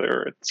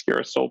 Whether it's you're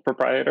a sole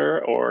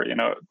proprietor or,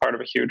 part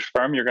of a huge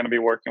firm, you're going to be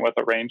working with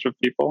a range of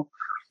people.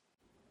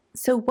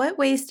 So what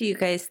ways do you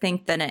guys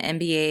think that an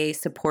MBA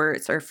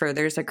supports or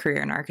furthers a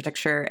career in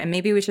architecture? And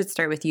maybe we should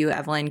start with you,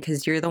 Evelyn,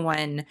 because you're the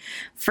one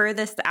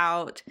furthest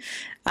out,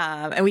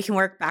 and we can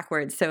work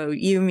backwards. So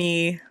you,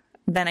 me,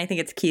 then I think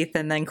it's Keith,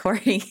 and then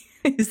Corey,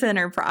 who's in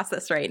her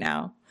process right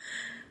now.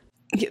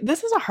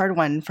 This is a hard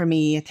one for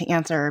me to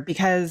answer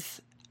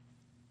because,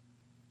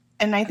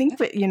 and I think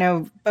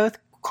that, both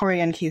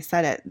Corey and Keith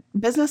said it,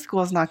 business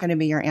school is not going to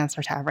be your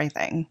answer to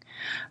everything,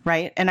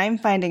 right? And I'm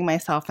finding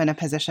myself in a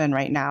position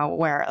right now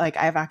where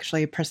I've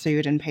actually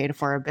pursued and paid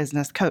for a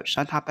business coach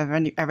on top of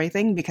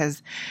everything,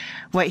 because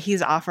what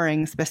he's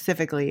offering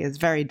specifically is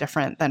very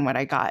different than what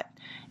I got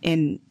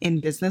in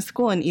business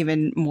school, and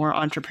even more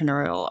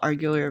entrepreneurial,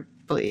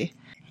 arguably.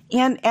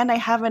 And I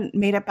haven't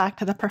made it back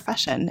to the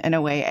profession in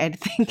a way I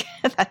think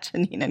that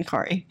Janine and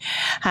Corey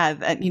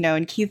have,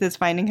 and Keith is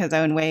finding his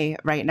own way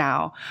right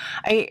now.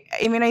 I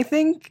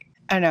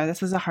don't know,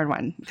 this is a hard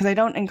one because I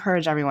don't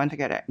encourage everyone to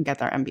get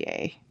their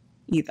MBA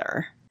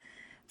either.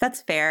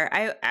 That's fair.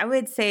 I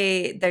would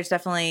say there's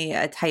definitely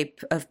a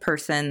type of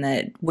person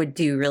that would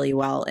do really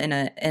well in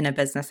a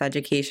business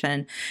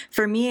education.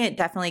 For me, it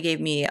definitely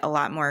gave me a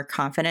lot more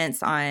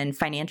confidence on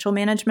financial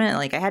management.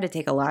 I had to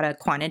take a lot of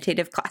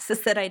quantitative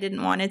classes that I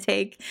didn't want to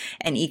take,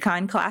 and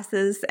econ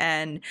classes.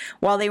 And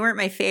while they weren't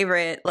my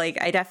favorite,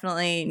 I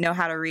definitely know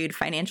how to read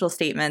financial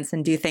statements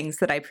and do things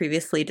that I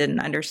previously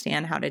didn't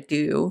understand how to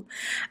do.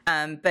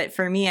 But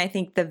for me, I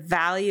think the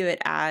value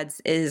it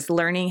adds is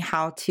learning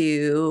how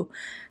to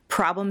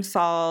problem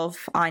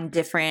solve on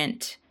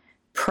different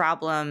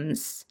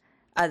problems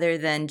other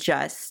than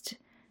just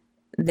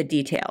the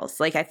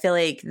details. I feel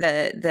like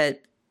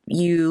that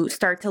you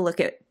start to look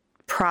at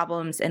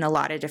problems in a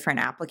lot of different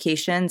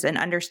applications and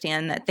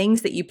understand that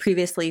things that you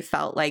previously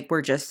felt like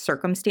were just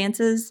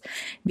circumstances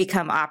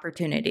become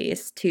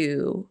opportunities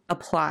to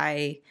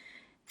apply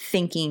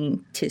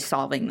thinking to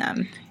solving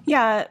them.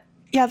 Yeah,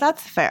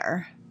 that's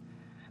fair.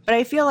 But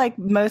I feel like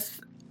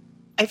most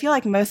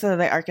of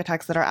the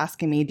architects that are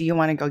asking me, do you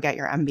want to go get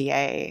your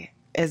MBA?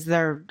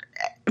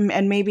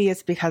 And maybe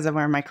it's because of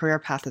where my career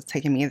path is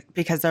taking me,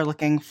 because they were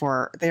looking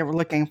for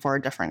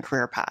a different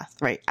career path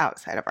right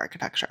outside of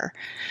architecture.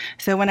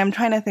 So when I'm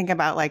trying to think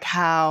about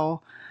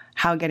how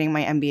getting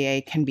my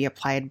MBA can be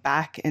applied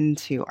back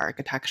into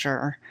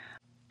architecture,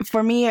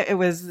 for me, it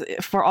was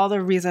for all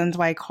the reasons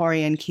why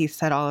Corey and Keith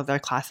said all of their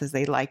classes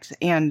they liked,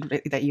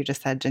 and that you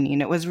just said,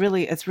 Janine.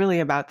 It's really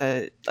about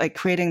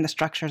creating the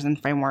structures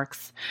and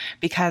frameworks,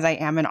 because I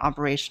am an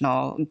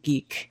operational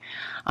geek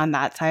on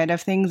that side of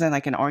things, and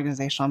an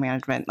organizational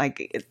management.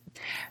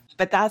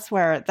 But that's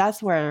where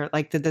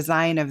the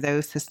design of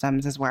those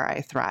systems is where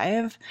I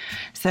thrive.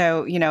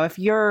 So, if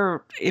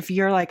you're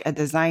a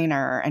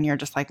designer and you're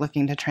just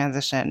looking to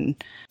transition,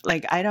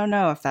 I don't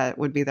know if that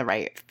would be the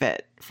right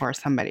fit for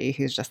somebody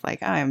who's just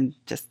I'm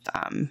just,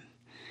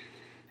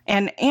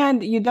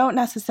 and you don't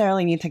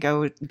necessarily need to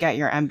go get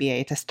your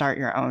MBA to start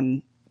your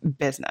own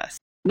business.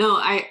 No,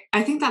 I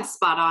think that's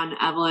spot on,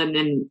 Evelyn.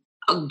 And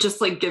I'll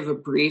just give a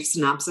brief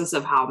synopsis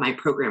of how my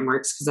program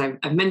works, because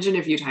I've mentioned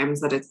a few times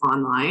that it's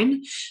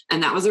online.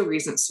 And that was a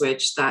recent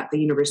switch that the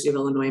University of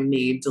Illinois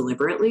made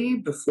deliberately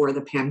before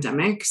the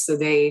pandemic. So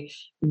they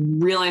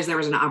realized there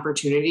was an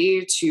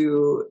opportunity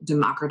to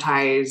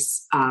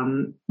democratize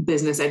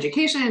business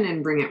education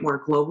and bring it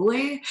more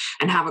globally,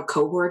 and have a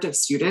cohort of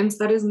students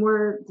that is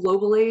more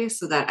globally,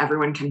 so that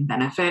everyone can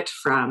benefit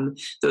from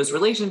those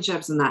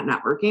relationships and that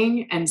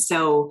networking. And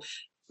so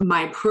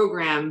my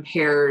program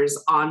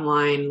pairs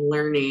online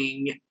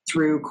learning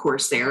through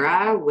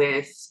Coursera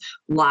with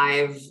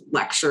live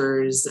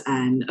lectures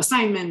and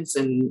assignments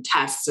and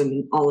tests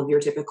and all of your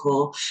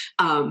typical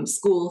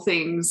school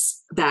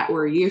things that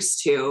we're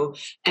used to.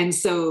 And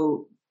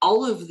so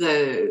all of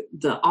the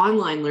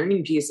online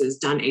learning piece is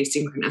done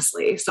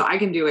asynchronously. So I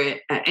can do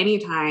it at any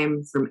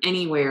time from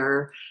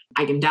anywhere.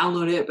 I can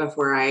download it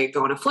before I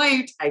go on a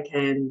flight. I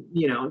can,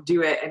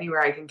 do it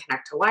anywhere I can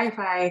connect to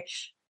Wi-Fi.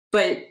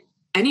 But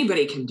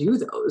anybody can do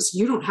those.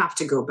 You don't have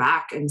to go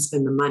back and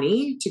spend the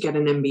money to get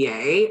an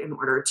MBA in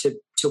order to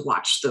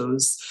watch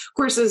those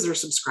courses or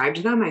subscribe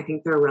to them. I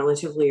think they're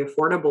relatively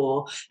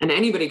affordable, and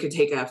anybody could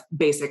take a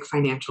basic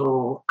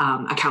financial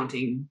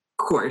accounting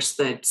course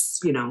that's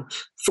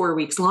 4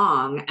 weeks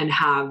long and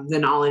have the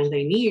knowledge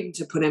they need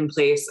to put in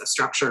place a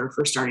structure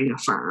for starting a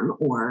firm,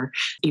 or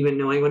even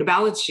knowing what a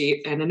balance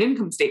sheet and an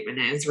income statement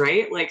is,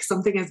 right?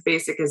 Something as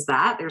basic as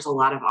that. There's a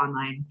lot of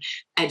online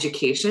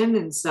education.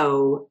 And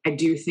so I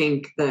do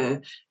think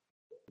the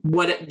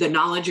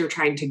knowledge you're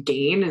trying to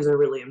gain is a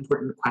really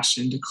important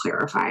question to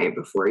clarify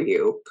before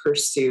you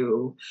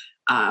pursue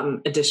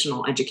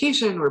additional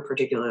education, or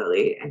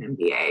particularly an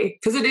MBA,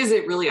 because it is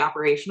really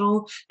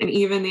operational. And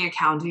even the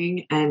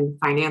accounting and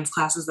finance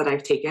classes that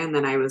I've taken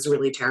that I was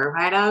really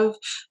terrified of,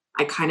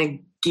 I kind of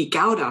geek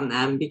out on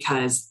them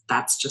because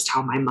that's just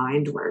how my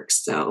mind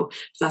works. So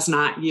if that's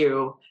not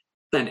you,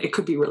 then it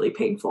could be really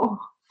painful.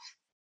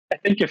 I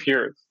think if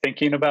you're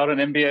thinking about an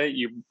MBA,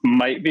 you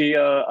might be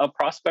a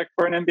prospect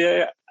for an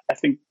MBA. I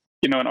think,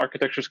 in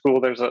architecture school,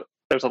 there's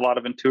a lot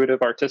of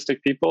intuitive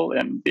artistic people,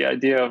 and the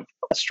idea of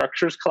a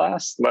structures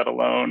class, let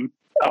alone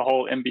a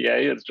whole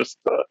MBA, is just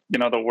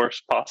the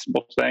worst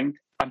possible thing.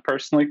 I'm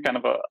personally kind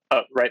of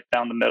a right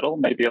down the middle,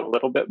 maybe a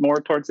little bit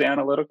more towards the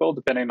analytical,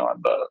 depending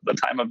on the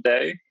time of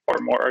day, or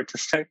more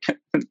artistic,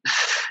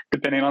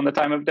 depending on the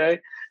time of day.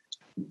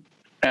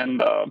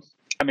 And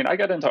I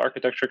got into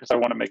architecture because I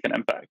want to make an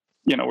impact.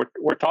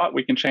 We're taught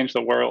we can change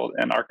the world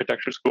in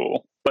architecture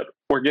school, but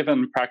we're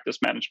given practice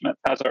management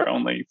as our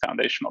only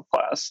foundational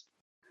class.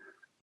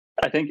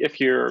 I think if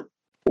you're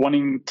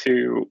wanting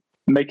to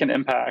make an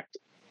impact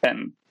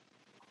and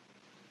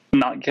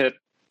not get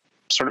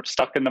sort of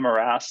stuck in the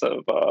morass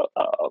of a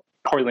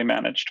poorly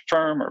managed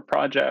firm or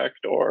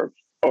project, or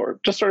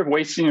just sort of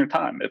wasting your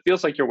time. It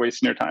feels like you're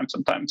wasting your time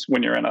sometimes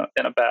when you're in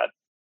a bad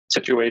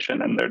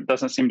situation and there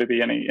doesn't seem to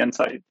be any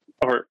insight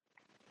or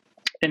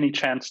any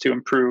chance to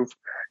improve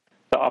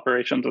the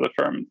operations of the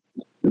firm.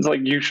 It's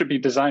like you should be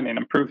designing,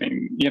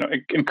 improving,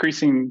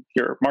 increasing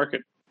your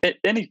market,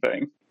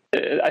 anything.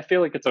 I feel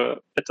like it's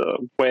a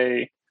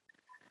way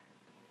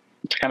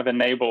to kind of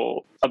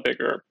enable a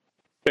bigger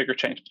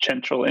change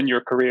potential in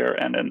your career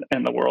and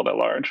in the world at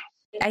large.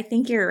 I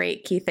think you're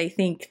right, Keith. I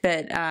think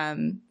that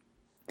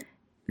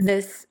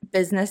this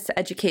business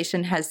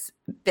education has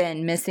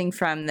been missing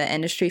from the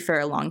industry for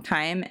a long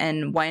time.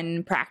 And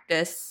one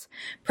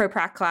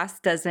ProPrac class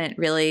doesn't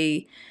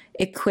really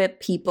equip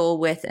people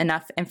with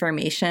enough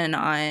information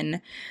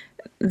on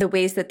the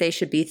ways that they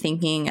should be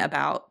thinking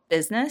about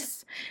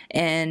business.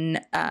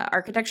 In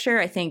architecture,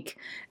 I think,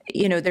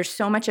 there's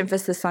so much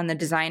emphasis on the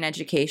design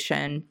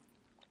education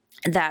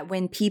that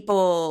when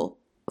people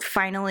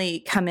finally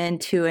come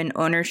into an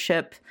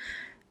ownership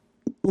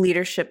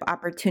leadership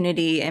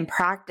opportunity and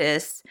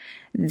practice,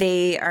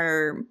 they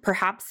are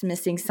perhaps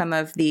missing some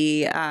of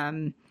the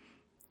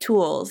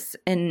tools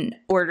in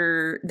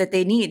order that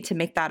they need to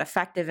make that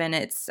effective. And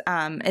it's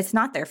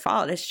not their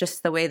fault. It's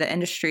just the way the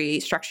industry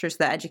structures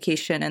the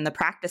education and the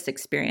practice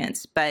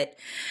experience. But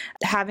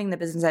having the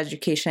business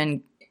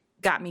education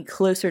got me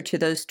closer to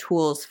those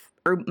tools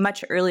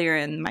much earlier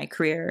in my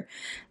career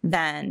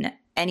than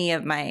any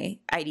of my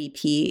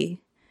IDP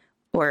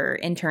or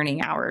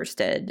interning hours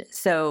did.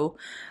 So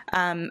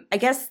I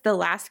guess the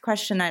last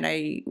question that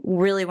I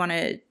really want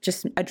to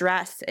just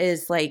address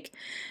is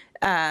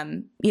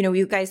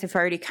you guys have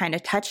already kind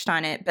of touched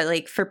on it,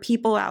 but for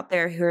people out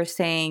there who are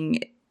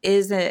saying,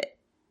 is an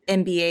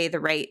MBA the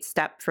right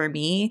step for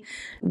me?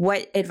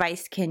 What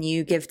advice can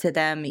you give to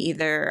them,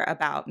 either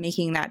about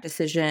making that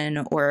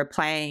decision or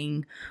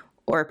applying,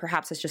 or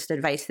perhaps it's just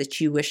advice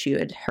that you wish you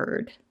had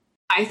heard?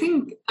 I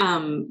think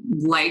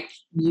like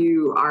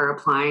you are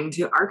applying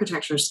to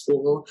architecture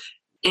school,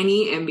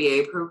 any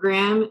MBA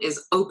program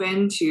is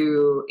open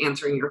to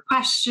answering your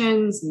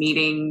questions,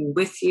 meeting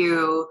with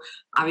you.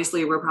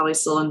 Obviously, we're probably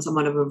still in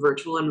somewhat of a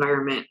virtual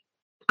environment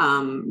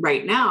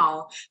right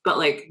now, but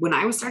when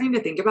I was starting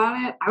to think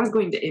about it, I was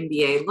going to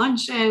MBA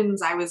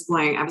luncheons. I was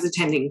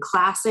attending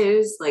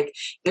classes.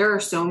 There are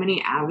so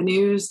many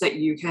avenues that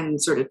you can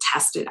sort of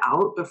test it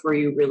out before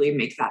you really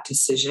make that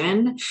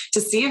decision to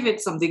see if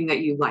it's something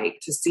that you like,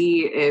 to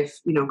see if,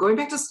 going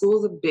back to school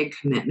is a big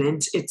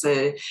commitment. It's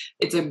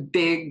a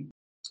big,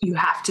 you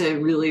have to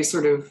really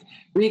sort of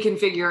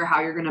reconfigure how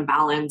you're going to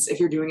balance if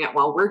you're doing it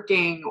while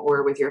working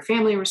or with your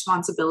family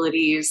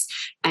responsibilities.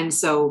 And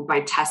so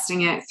by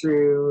testing it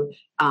through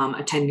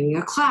attending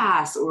a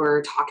class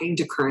or talking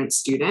to current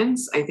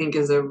students, I think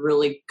is a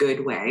really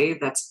good way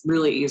that's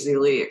really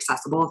easily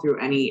accessible through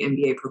any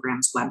MBA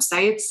program's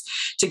websites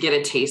to get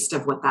a taste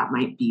of what that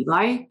might be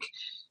like.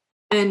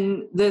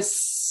 And the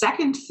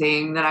second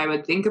thing that I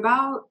would think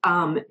about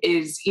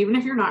is, even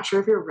if you're not sure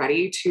if you're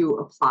ready to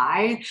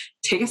apply,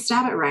 take a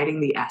stab at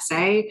writing the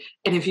essay.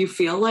 And if you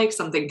feel like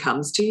something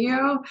comes to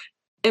you,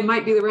 it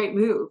might be the right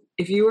move.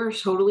 If you are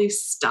totally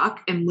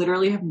stuck and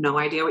literally have no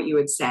idea what you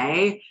would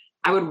say,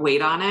 I would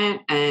wait on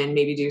it and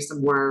maybe do some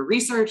more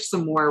research,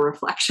 some more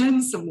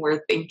reflection, some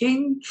more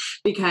thinking,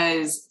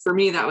 because for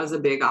me, that was a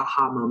big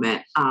aha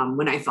moment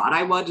when I thought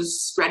I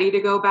was ready to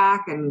go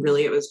back. And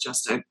really, it was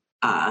just a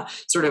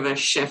sort of a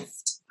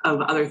shift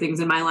of other things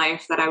in my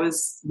life that I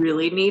was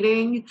really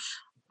needing.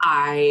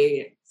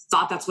 I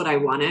thought that's what I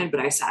wanted,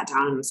 but I sat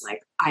down and was like,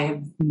 I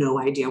have no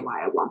idea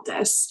why I want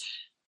this.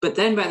 But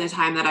then by the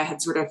time that I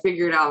had sort of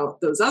figured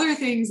out those other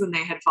things and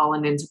they had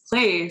fallen into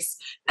place,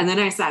 and then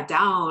I sat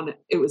down,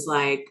 it was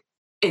like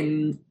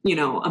in,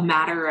 a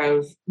matter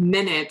of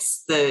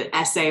minutes, the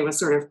essay was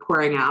sort of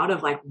pouring out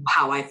of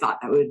how I thought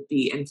that would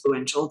be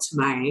influential to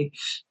my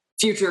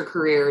future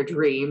career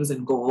dreams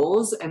and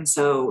goals. And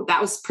so that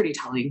was pretty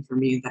telling for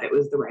me that it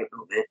was the right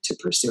moment to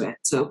pursue it.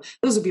 So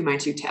those would be my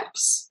two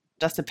tips.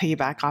 Just to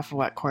piggyback off of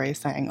what Corey's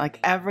saying,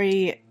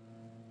 every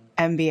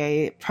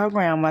MBA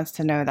program wants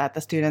to know that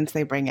the students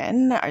they bring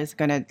in are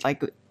going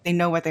to they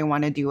know what they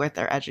want to do with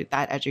their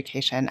that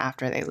education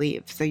after they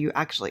leave. So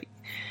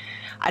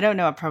I don't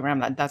know a program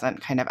that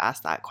doesn't kind of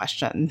ask that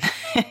question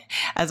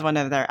as one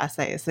of their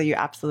essays. So you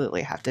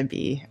absolutely have to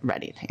be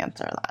ready to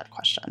answer that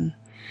question.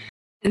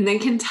 And they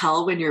can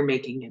tell when you're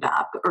making it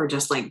up or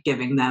just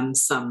giving them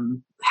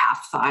some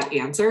half-thought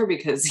answer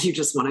because you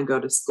just want to go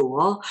to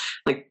school.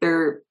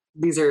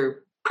 These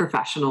are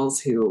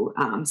professionals who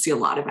see a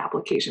lot of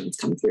applications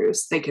come through,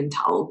 so they can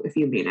tell if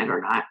you mean it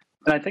or not.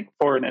 And I think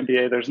for an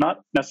MBA, there's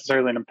not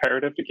necessarily an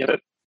imperative to get it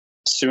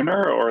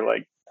sooner or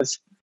as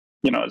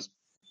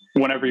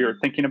whenever you're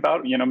thinking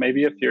about,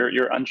 maybe if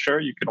you're unsure,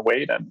 you can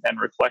wait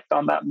and reflect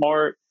on that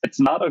more. It's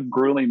not a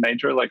grueling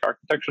major like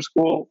architecture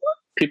school.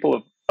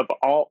 People of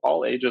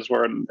all ages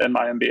were in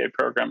my MBA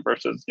program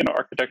versus,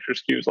 architecture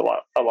skews a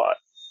lot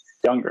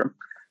younger.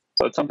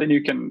 So it's something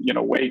you can,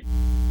 wait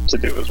to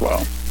do as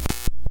well.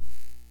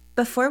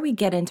 Before we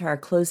get into our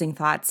closing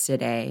thoughts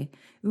today,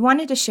 we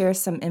wanted to share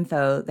some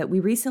info that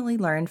we recently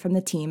learned from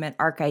the team at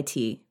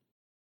ArcIT.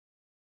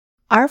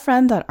 Our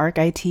friends at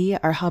ArcIT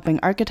are helping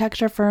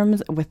architecture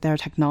firms with their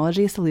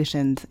technology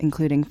solutions,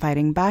 including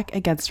fighting back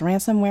against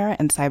ransomware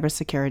and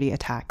cybersecurity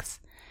attacks.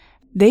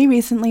 They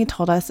recently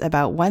told us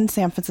about one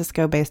San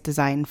Francisco-based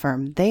design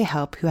firm they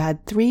help who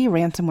had 3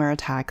 ransomware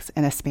attacks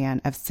in a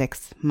span of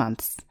 6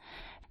 months.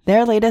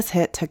 Their latest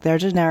hit took their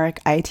generic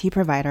IT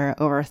provider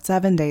over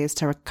 7 days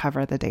to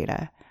recover the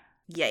data.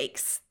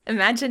 Yikes.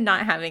 Imagine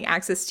not having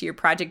access to your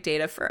project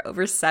data for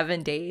over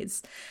 7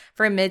 days.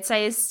 For a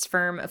mid-sized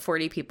firm of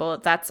 40 people,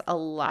 that's a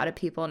lot of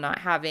people not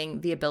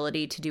having the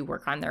ability to do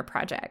work on their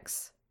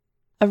projects.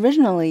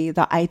 Originally,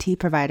 the IT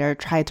provider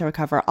tried to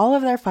recover all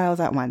of their files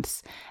at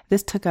once.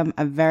 This took them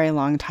a very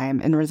long time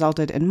and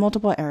resulted in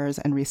multiple errors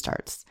and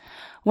restarts.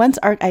 Once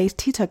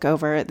ArcIT took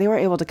over, they were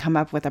able to come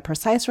up with a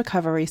precise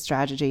recovery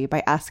strategy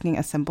by asking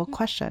a simple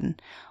question.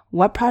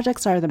 What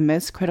projects are the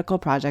most critical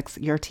projects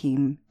your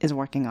team is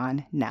working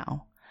on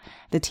now?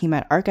 The team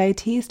at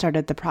ArcIT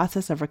started the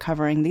process of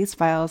recovering these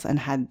files and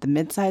had the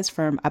mid-sized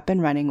firm up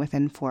and running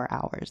within 4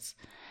 hours.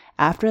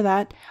 After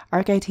that,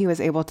 ArcIT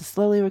was able to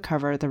slowly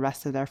recover the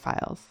rest of their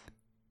files.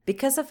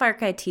 Because of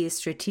ArcIT's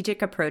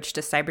strategic approach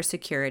to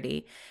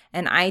cybersecurity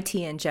and IT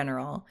in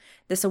general,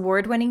 this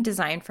award-winning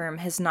design firm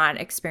has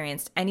not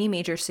experienced any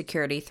major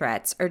security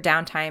threats or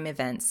downtime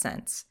events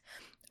since.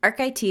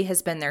 ArcIT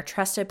has been their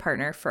trusted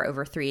partner for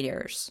over 3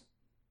 years.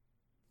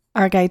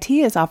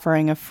 ArcIT is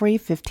offering a free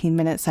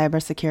 15-minute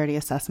cybersecurity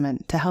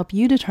assessment to help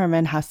you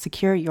determine how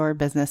secure your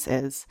business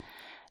is.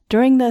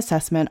 During the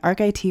assessment,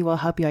 ArcIT will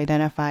help you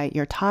identify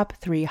your top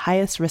 3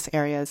 highest risk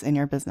areas in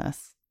your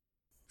business.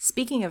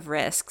 Speaking of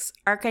risks,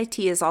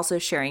 ArcIT is also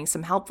sharing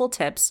some helpful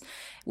tips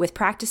with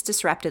Practice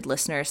Disrupted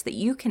listeners that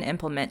you can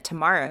implement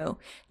tomorrow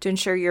to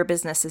ensure your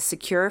business is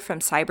secure from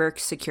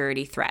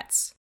cybersecurity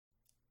threats.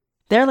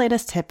 Their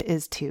latest tip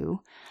is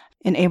to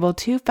enable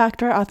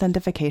 2-factor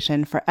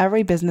authentication for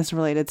every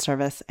business-related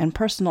service and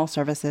personal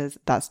services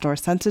that store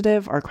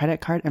sensitive or credit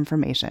card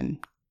information,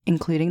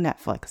 including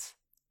Netflix.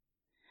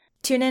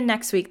 Tune in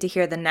next week to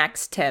hear the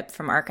next tip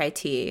from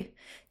ArcIT.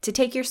 To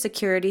take your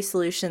security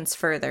solutions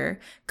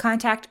further,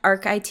 contact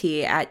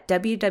ArcIT at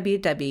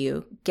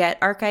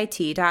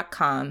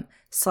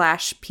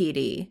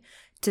www.getarcit.com/PD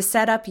to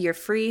set up your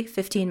free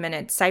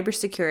 15-minute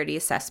cybersecurity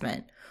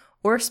assessment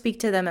or speak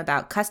to them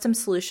about custom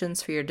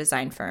solutions for your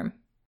design firm.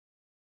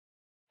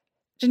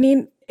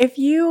 Janine, if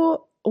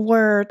you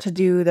were to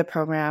do the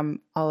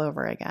program all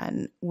over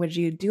again, would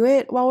you do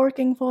it while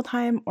working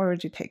full-time or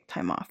would you take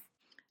time off?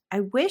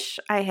 I wish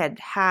I had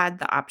had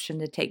the option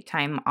to take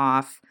time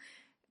off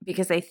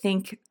because I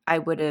think I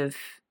would have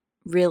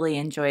really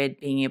enjoyed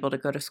being able to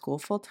go to school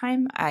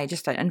full-time.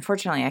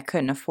 Unfortunately, I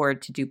couldn't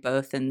afford to do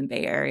both in the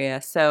Bay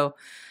Area. So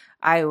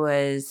I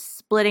was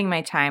splitting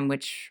my time,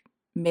 which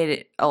made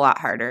it a lot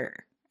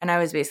harder. And I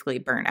was basically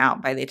burnt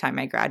out by the time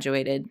I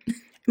graduated.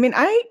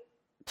 I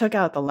took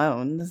out the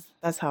loans.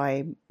 That's how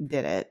I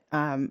did it.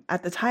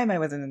 At the time, I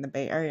wasn't in the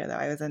Bay Area, though.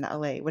 I was in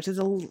LA, which is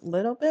a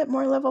little bit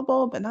more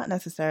livable, but not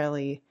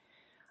necessarily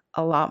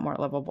a lot more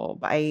livable.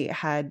 But I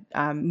had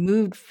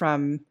moved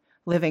from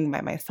living by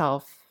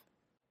myself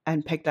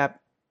and picked up,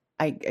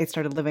 I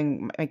started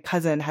living, my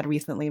cousin had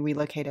recently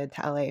relocated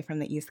to LA from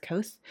the East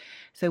Coast.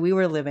 So we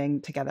were living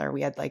together.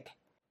 We had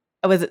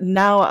I was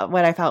now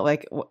what I felt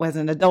like was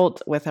an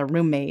adult with a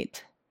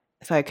roommate.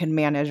 So I could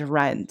manage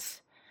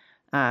rent,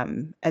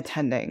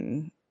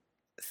 attending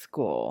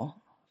school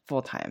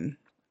full time.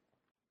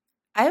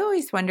 I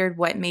always wondered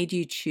what made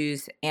you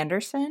choose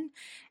Anderson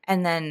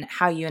and then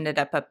how you ended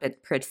up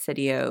at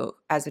Presidio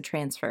as a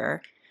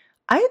transfer.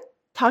 I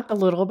talked a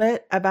little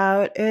bit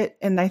about it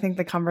in, I think,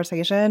 the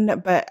conversation,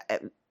 but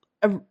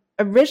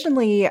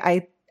originally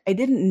I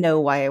didn't know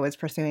why I was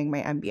pursuing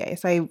my MBA.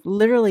 So I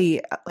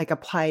literally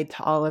applied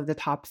to all of the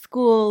top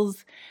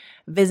schools,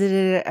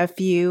 visited a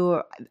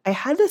few. I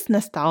had this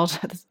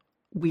nostalgia, this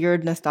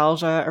weird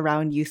nostalgia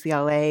around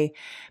UCLA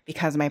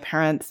because my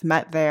parents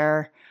met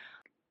there.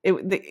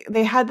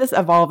 they had this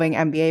evolving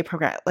MBA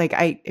program. Like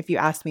if you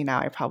ask me now,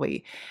 I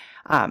probably,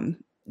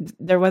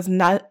 there was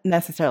not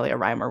necessarily a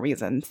rhyme or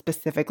reason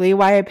specifically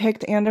why I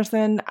picked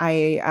Anderson.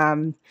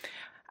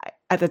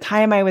 At the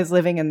time I was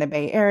living in the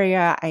Bay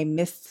Area, I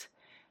missed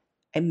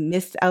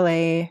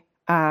LA,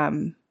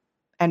 and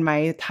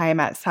my time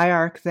at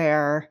SciArc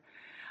there.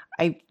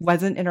 I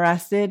wasn't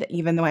interested,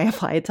 even though I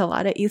applied to a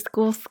lot of East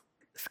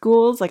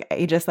schools. Like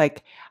I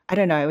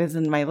don't know, I was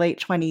in my late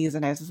 20s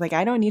and I was just like,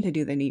 I don't need to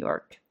do the New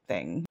York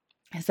thing.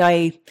 So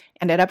I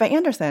ended up at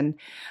Anderson.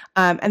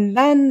 And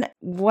then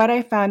what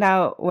I found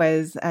out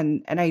was,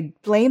 and I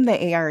blame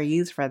the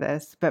AREs for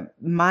this, but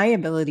my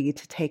ability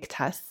to take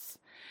tests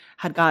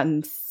had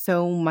gotten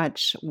so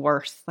much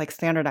worse, like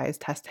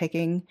standardized test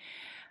taking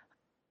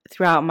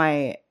throughout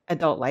my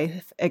adult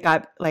life. It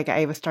got like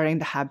I was starting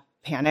to have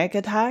panic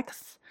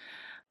attacks,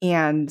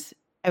 and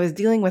I was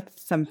dealing with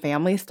some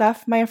family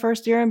stuff my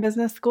first year in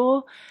business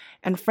school.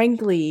 And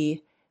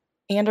frankly,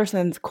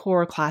 Anderson's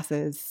core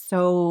classes,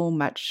 so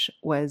much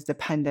was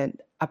dependent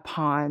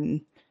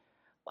upon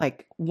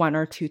like one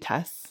or two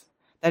tests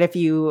that if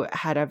you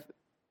had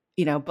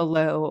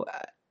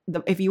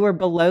if you were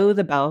below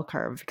the bell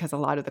curve, because a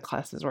lot of the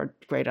classes were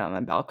graded on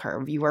the bell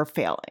curve, you were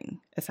failing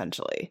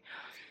essentially.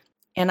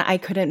 And I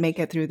couldn't make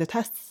it through the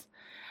tests.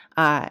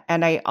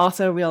 And I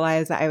also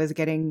realized that I was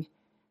getting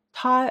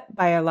taught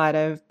by a lot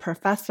of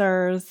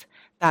professors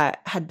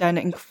that had done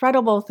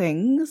incredible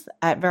things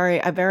at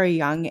a very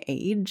young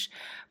age,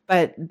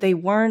 but they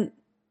went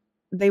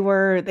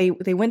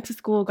to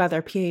school, got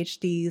their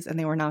PhDs, and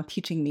they were now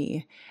teaching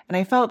me. And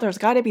I felt there's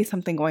got to be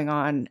something going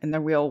on in the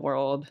real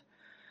world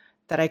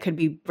that I could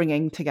be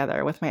bringing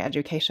together with my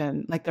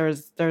education. Like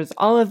there's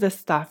all of this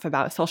stuff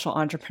about social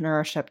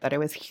entrepreneurship that I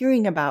was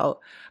hearing about,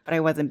 but I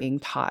wasn't being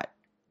taught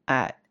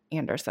at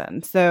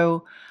Anderson.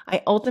 So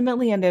I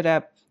ultimately ended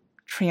up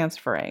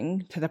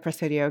transferring to the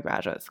Presidio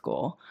Graduate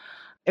School.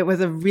 It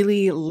was a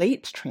really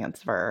late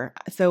transfer.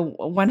 So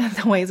one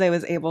of the ways I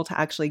was able to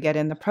actually get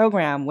in the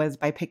program was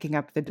by picking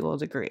up the dual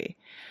degree.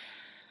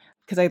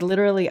 Because I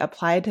literally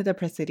applied to the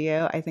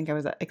Presidio. I think I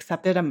was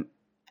accepted, and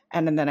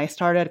then I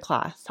started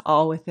class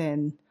all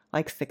within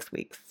like 6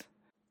 weeks.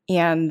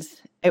 And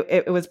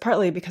it was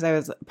partly because I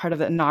was part of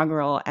the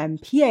inaugural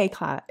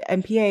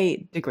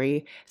MPA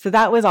degree. So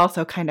that was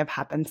also kind of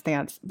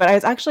happenstance. But I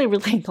was actually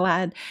really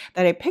glad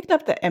that I picked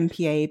up the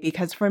MPA,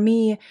 because for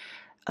me,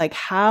 like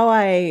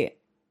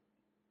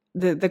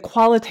the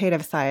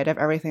qualitative side of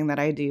everything that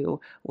I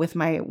do with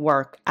my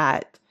work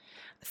at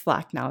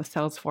Slack, now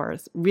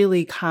Salesforce,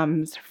 really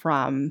comes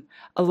from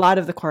a lot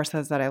of the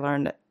courses that I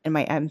learned in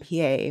my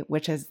MPA,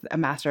 which is a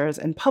master's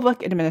in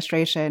public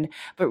administration,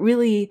 but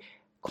really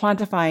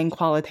quantifying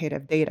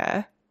qualitative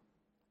data.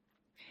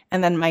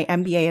 And then my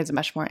MBA is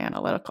much more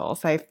analytical.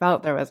 So I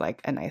felt there was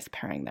like a nice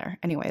pairing there.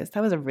 Anyways,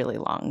 that was a really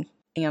long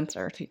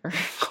answer to your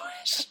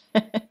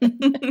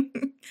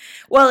question.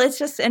 Well, it's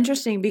just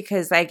interesting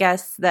because I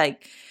guess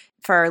like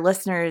for our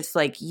listeners,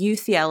 like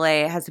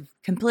UCLA has a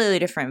completely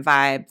different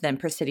vibe than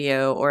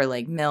Presidio or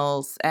like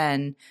Mills.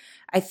 And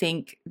I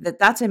think that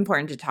that's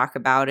important to talk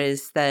about,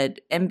 is that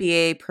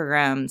MBA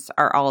programs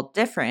are all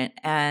different.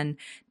 And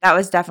that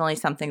was definitely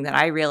something that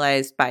I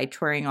realized by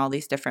touring all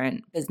these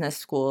different business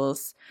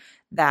schools,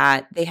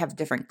 that they have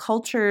different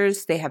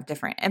cultures, they have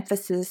different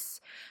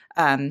emphasis.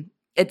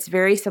 It's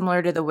very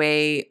similar to the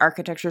way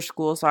architecture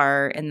schools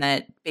are, in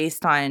that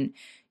based on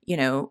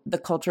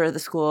the culture of the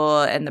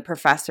school and the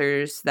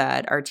professors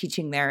that are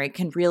teaching there, it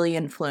can really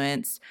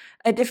influence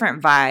a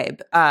different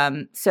vibe.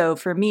 So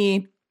for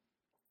me,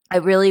 I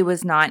really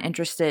was not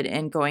interested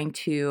in going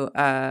to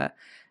a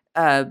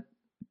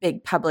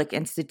big public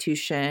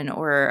institution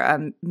or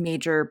a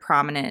major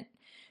prominent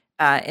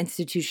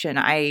institution.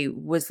 I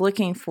was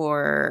looking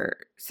for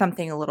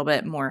something a little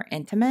bit more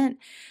intimate.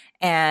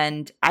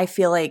 And I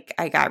feel like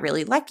I got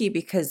really lucky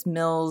because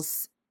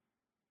Mills,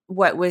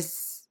 what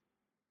was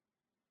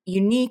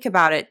unique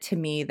about it to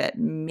me that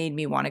made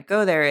me want to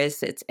go there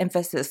is its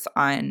emphasis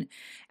on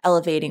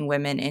elevating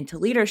women into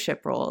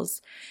leadership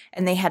roles.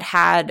 And they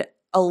had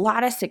a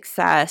lot of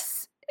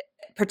success,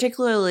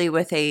 particularly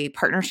with a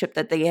partnership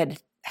that they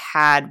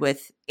had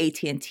with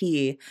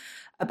AT&T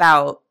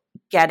about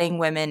getting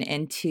women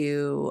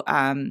into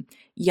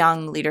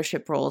young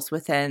leadership roles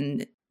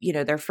within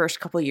their first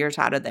couple of years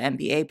out of the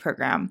MBA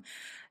program.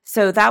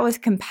 So that was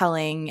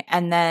compelling.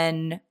 And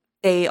then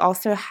they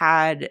also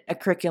had a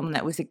curriculum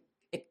that was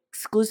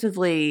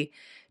exclusively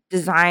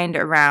designed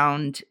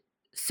around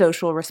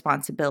social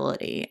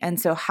responsibility. And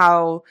so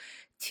how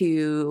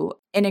to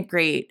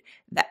integrate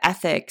the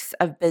ethics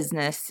of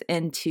business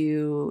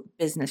into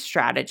business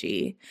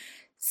strategy.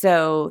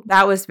 So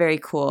that was very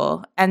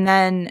cool. And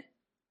then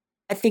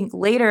I think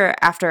later,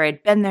 after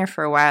I'd been there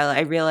for a while,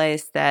 I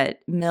realized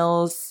that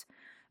Mills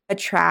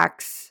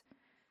attracts,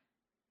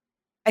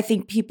 I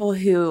think, people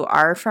who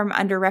are from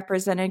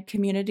underrepresented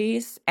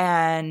communities.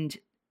 And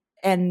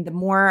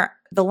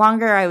the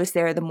longer I was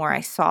there, the more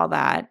I saw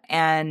that.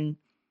 And,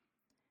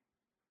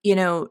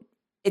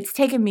 it's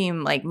taken me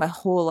like my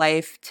whole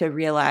life to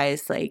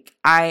realize like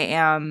I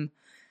am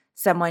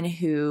someone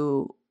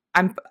who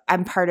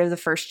I'm part of the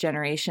first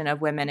generation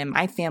of women in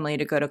my family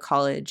to go to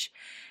college,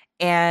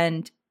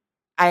 and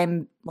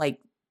I'm like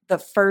the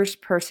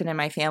first person in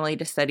my family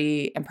to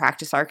study and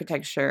practice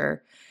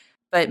architecture.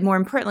 But more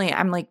importantly,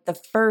 I'm like the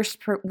first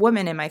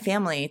woman in my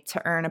family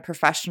to earn a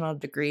professional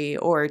degree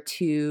or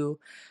to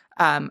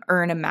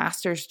earn a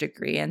master's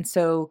degree. And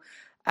so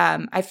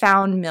I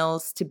found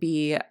Mills to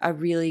be a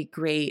really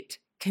great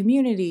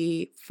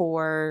community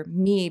for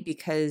me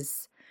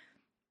because,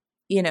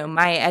 you know,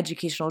 my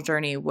educational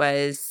journey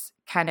was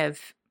kind of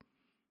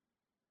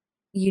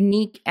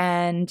unique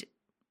and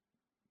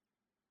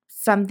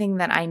something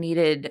that I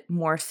needed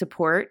more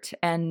support,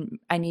 and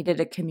I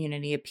needed a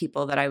community of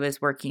people that I was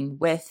working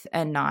with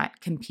and not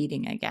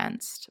competing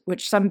against,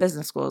 which some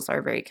business schools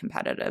are very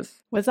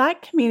competitive. Was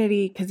that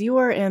community, because you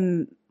were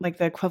in like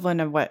the equivalent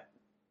of what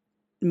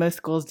most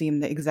schools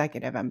deem the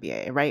executive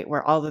MBA, right?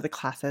 Where all of the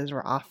classes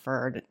were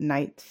offered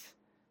nights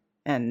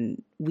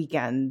and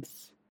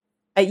weekends.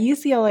 At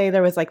UCLA,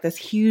 there was like this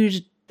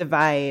huge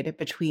divide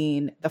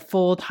between the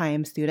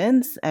full-time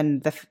students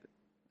and the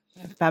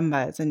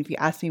FEMBAs. And if you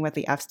ask me what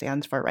the F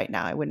stands for right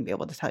now, I wouldn't be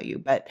able to tell you.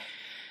 But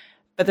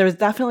there was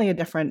definitely a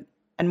different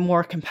and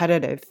more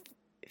competitive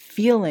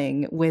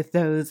feeling with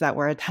those that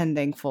were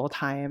attending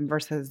full-time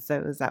versus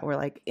those that were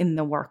like in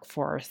the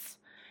workforce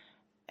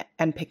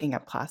and picking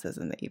up classes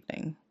in the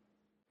evening.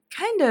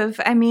 Kind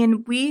of. I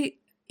mean, we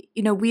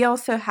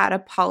also had a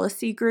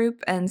policy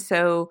group. And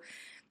so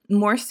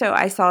more so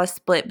I saw a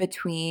split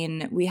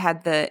between, we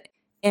had the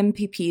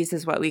MPPs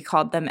is what we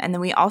called them. And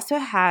then we also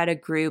had a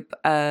group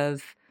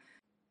of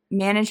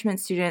management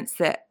students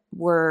that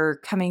were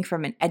coming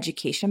from an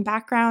education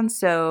background.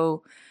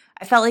 So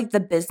I felt like the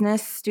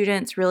business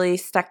students really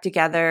stuck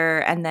together,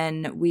 and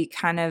then we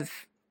kind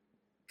of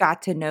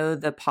got to know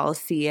the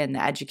policy and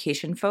the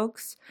education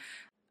folks.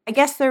 I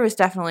guess there was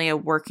definitely a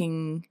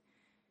working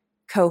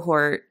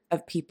cohort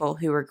of people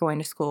who were going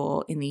to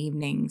school in the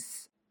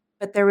evenings,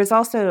 but there was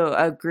also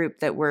a group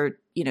that were,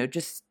 you know,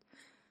 just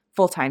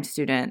full-time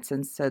students.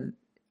 And so,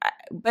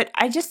 but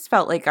I just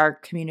felt like our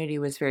community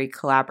was very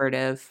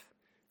collaborative.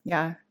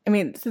 Yeah. I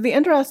mean, so the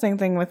interesting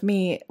thing with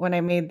me when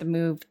I made the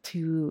move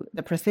to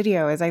the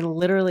Presidio is I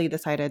literally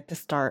decided to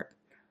start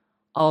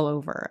all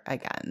over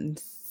again.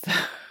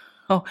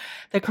 So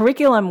the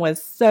curriculum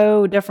was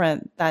so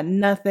different that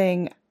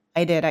nothing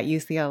I did at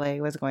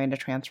UCLA was going to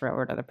transfer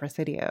over to the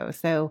Presidio.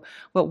 So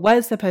what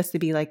was supposed to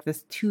be like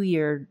this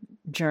 2-year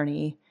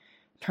journey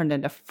turned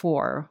into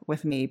 4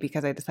 with me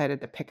because I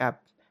decided to pick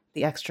up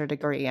the extra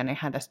degree and I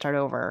had to start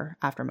over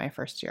after my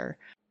first year.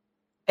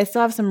 I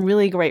still have some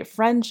really great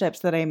friendships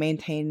that I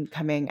maintained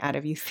coming out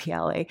of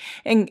UCLA,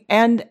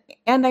 and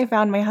I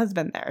found my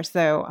husband there.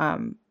 So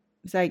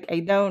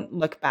I don't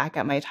look back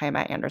at my time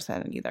at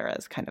Anderson either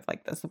as kind of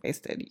like this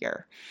wasted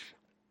year.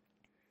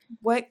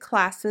 What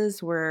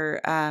classes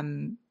were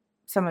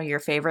some of your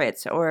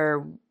favorites,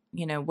 or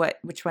you know,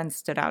 which ones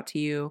stood out to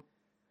you?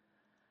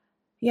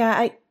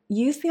 Yeah, at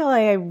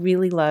UCLA, I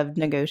really loved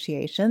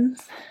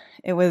negotiations.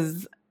 It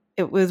was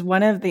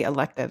one of the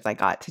electives I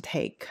got to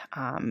take,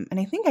 and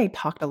I think I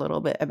talked a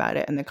little bit about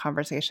it in the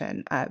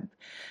conversation.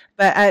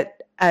 But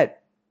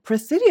at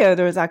Presidio,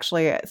 there was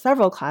actually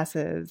several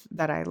classes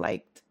that I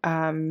liked.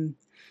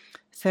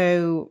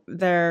 So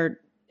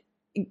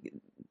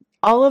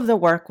all of the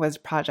work was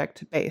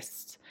project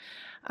based.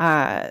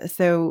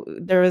 So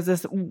there was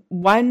this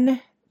one,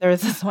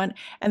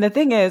 and the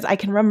thing is, I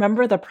can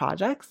remember the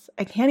projects.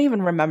 I can't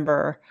even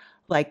remember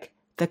like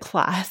the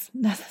class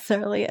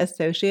necessarily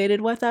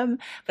associated with them,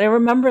 but I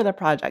remember the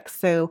projects.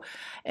 So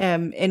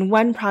in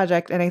one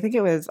project, and I think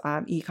it was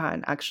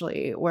econ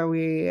actually, where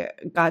we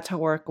got to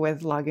work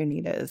with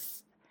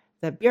Lagunitas,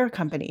 the beer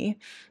company,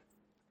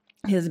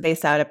 is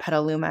based out of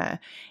Petaluma,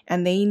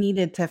 and they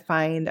needed to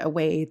find a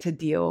way to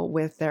deal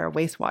with their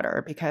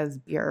wastewater because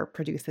beer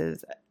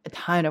produces a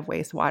ton of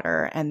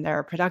wastewater, and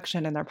their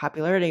production and their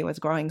popularity was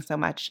growing so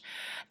much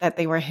that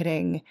they were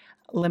hitting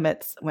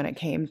limits when it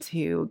came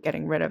to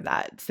getting rid of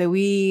that. So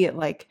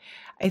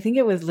I think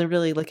it was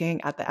literally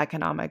looking at the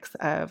economics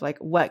of like,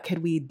 what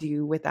could we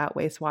do with that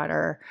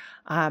wastewater?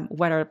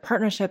 What are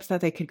partnerships that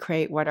they could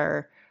create? We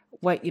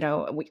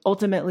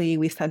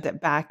sent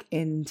it back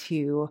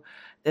into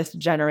this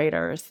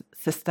generators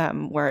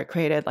system where it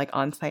created like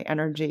on-site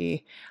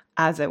energy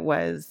as it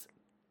was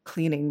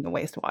cleaning the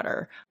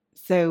wastewater.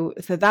 So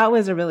that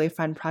was a really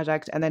fun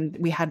project. And then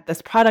we had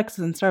this products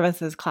and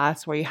services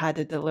class where you had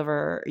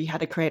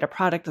to create a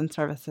product and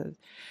services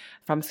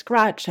from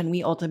scratch. And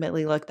we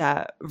ultimately looked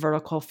at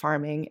vertical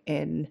farming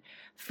in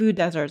food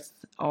deserts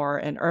or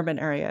in urban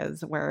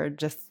areas where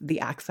just the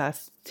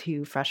access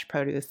to fresh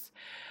produce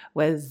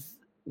was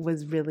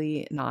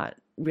really not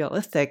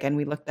realistic. And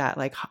we looked at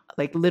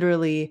like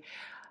literally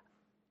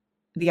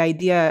the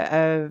idea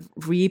of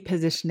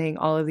repositioning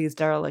all of these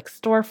derelict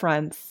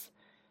storefronts.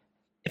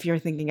 If you're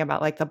thinking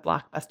about like the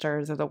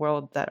Blockbusters of the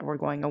world that were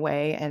going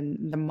away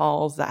and the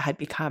malls that had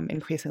become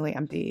increasingly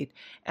empty,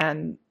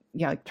 and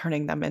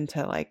turning them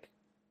into like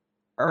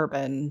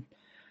urban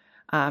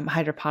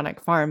hydroponic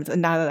farms.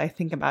 And now that I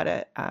think about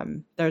it,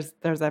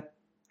 there's a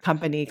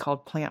company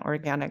called Plant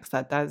Organics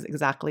that does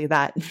exactly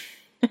that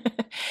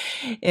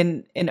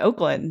in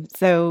Oakland.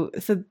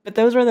 But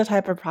those were the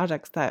type of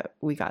projects that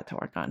we got to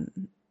work on.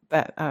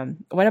 But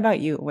what about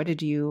you? What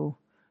did you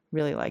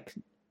really like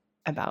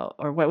about,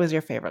 or what was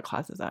your favorite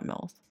classes at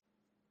Mills?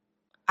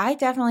 I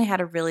definitely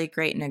had a really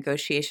great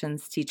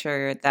negotiations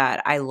teacher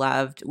that I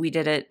loved. We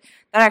did it,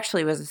 that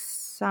actually was a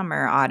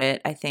summer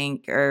audit, I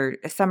think, or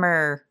a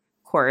summer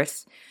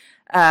course.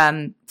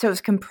 So it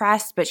was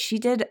compressed, but she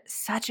did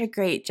such a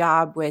great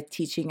job with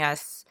teaching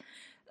us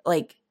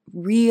like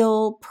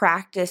real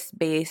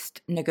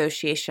practice-based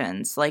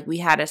negotiations. Like we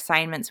had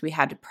assignments we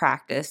had to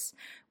practice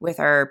with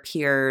our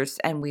peers,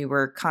 and we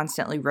were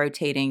constantly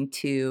rotating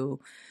to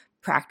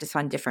practice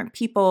on different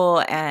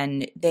people,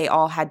 and they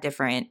all had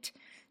different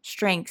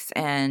strengths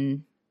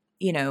and,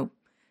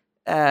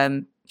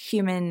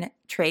 human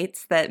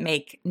traits that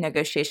make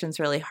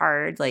negotiations really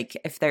hard, like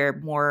if they're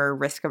more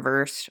risk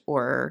averse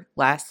or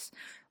less,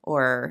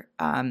 or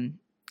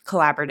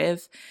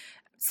collaborative.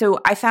 So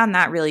I found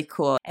that really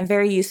cool and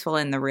very useful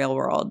in the real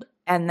world.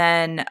 And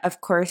then,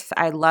 of course,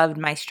 I loved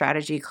my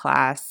strategy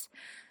class.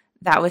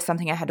 That was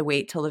something I had to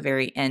wait till the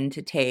very end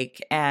to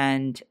take.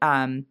 And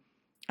I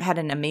had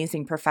an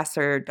amazing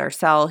professor,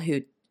 Darcel,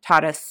 who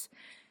taught us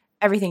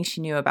everything she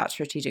knew about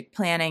strategic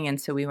planning.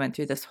 And so we went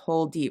through this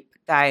whole deep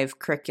dive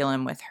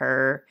curriculum with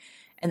her,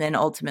 and then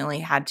ultimately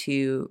had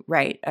to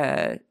write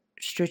a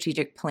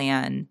strategic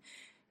plan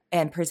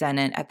and present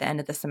it at the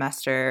end of the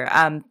semester.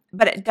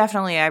 But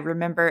definitely, I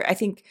remember, I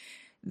think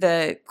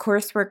the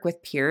coursework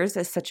with peers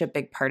is such a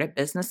big part of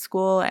business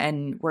school,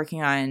 and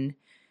working on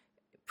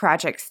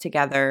projects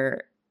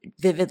together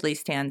vividly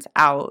stands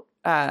out.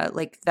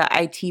 Like the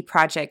IT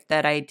project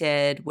that I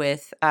did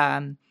with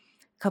a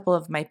couple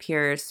of my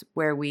peers,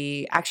 where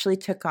we actually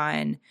took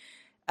on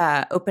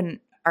Open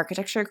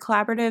Architecture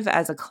Collaborative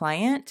as a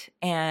client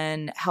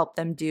and helped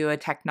them do a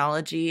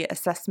technology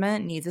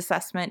assessment, needs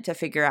assessment, to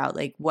figure out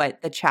like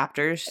what the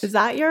chapters. Is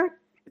that your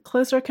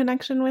closer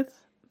connection with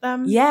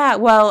them? Yeah.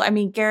 Well, I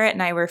mean, Garrett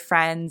and I were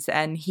friends,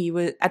 and he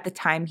was, at the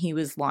time, he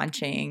was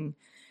launching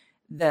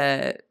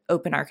the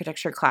Open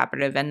Architecture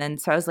Collaborative. And then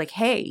so I was like,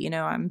 hey,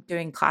 I'm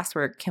doing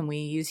classwork. Can we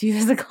use you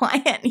as a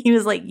client? He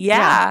was like,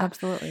 yeah,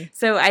 absolutely.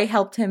 So I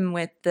helped him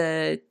with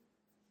the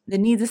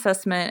needs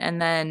assessment, and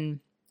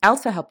then I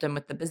also helped him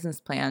with the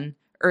business plan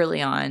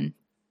early on.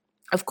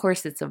 Of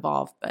course, it's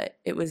evolved, but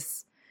it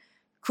was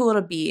cool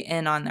to be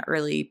in on the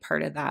early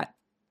part of that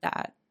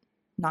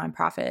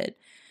nonprofit.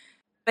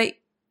 But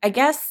I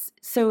guess,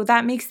 so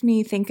that makes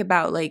me think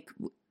about like,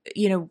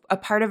 a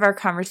part of our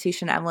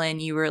conversation,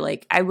 Evelyn, you were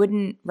like, I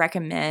wouldn't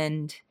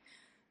recommend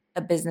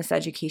a business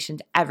education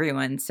to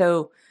everyone.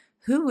 So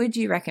who would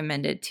you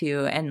recommend it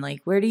to? And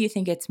like, where do you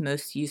think it's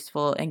most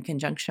useful in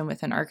conjunction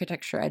with an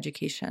architecture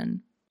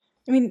education?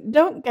 I mean,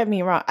 don't get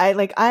me wrong.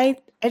 I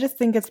just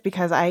think it's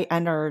because I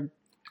entered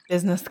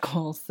business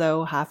school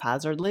so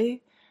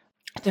haphazardly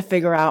to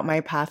figure out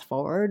my path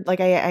forward. Like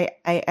I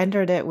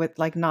entered it with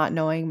like not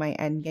knowing my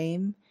end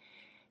game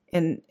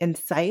in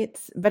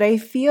sight. But I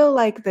feel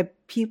like the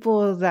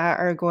people that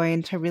are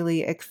going to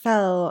really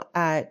excel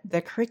at the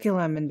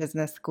curriculum in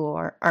business school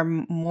are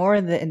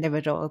more the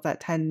individuals that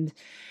tend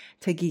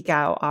to geek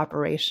out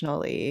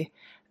operationally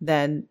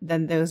than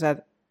those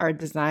that are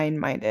design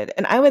minded.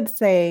 And I would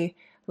say,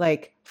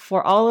 like,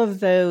 for all of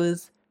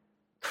those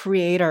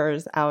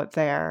creators out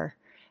there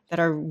that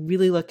are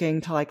really looking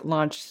to like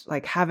launch,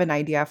 like have an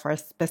idea for a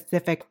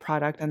specific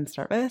product and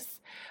service,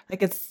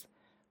 like it's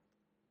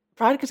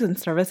products and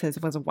services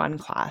was one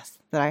class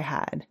that I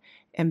had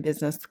in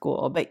business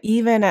school. But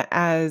even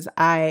as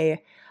I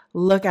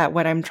look at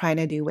what I'm trying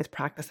to do with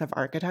practice of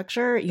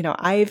architecture,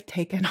 I've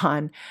taken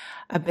on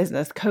a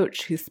business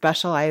coach who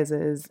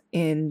specializes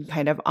in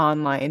kind of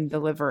online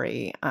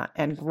delivery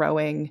and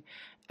growing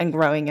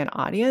an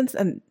audience.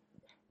 And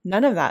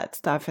none of that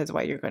stuff is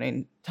what you're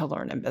going to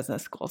learn in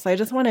business school. So I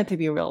just wanted to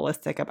be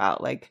realistic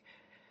about like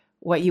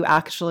what you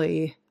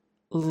actually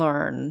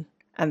learn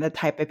and the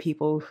type of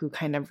people who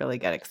kind of really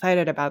get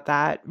excited about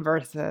that,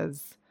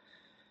 versus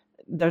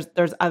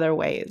there's other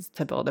ways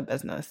to build a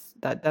business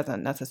that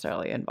doesn't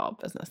necessarily involve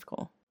business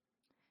school.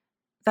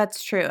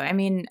 That's true. I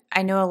mean,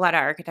 I know a lot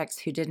of architects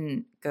who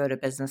didn't go to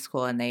business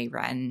school, and they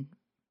run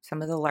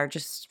some of the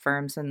largest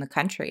firms in the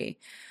country.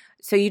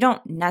 So you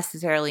don't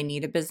necessarily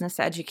need a business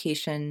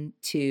education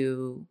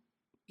to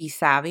be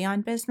savvy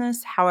on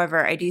business.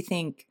 However, I do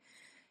think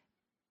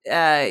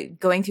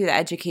going through the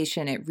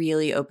education, it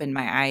really opened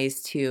my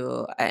eyes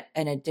to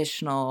an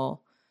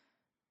additional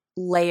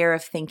layer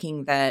of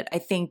thinking that I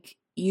think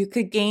you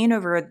could gain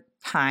over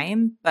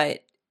time,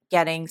 but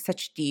getting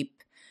such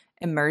deep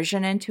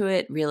immersion into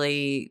it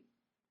really,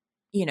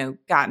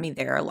 got me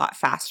there a lot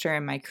faster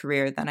in my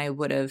career than I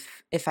would have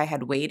if I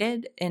had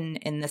waited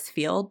in this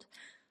field.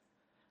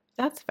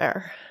 That's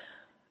fair.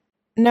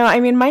 No, I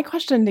mean, my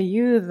question to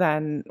you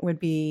then would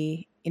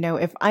be,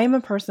 if I'm a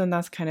person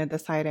that's kind of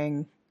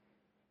deciding,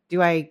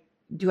 do I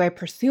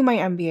pursue my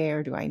MBA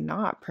or do I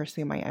not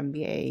pursue my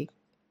MBA?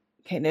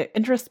 kind of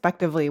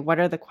introspectively, what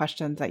are the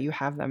questions that you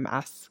have them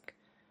ask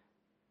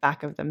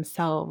back of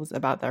themselves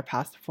about their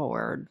path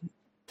forward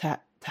to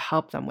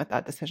help them with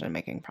that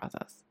decision-making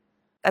process?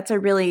 That's a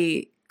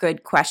really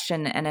good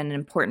question and an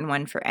important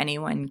one for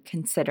anyone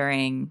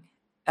considering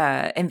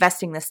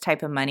investing this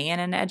type of money in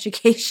an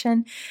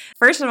education.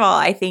 First of all,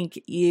 I think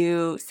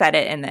you said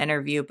it in the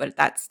interview, but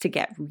that's to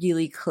get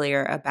really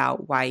clear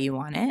about why you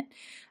want it.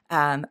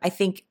 I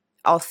think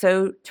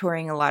also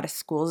touring a lot of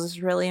schools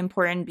is really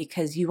important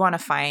because you want to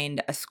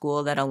find a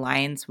school that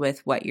aligns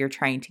with what you're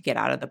trying to get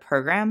out of the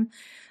program.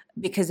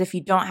 Because if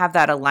you don't have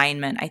that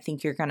alignment, I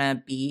think you're going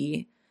to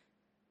be,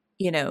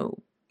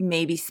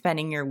 maybe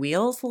spinning your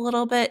wheels a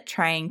little bit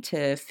trying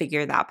to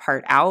figure that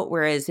part out.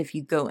 Whereas if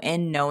you go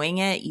in knowing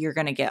it, you're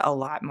going to get a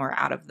lot more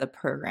out of the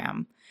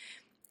program.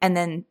 And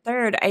then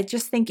third, I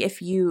just think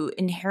if you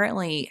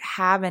inherently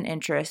have an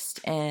interest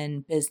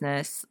in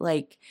business,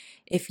 like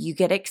if you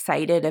get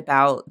excited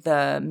about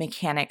the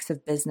mechanics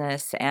of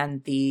business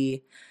and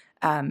the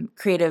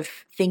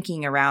creative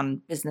thinking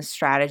around business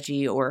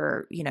strategy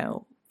or,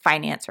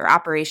 finance or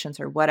operations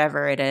or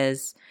whatever it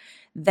is,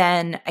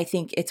 then I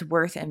think it's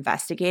worth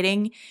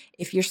investigating.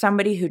 If you're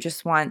somebody who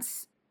just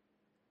wants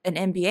an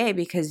MBA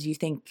because you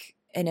think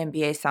an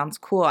MBA sounds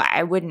cool,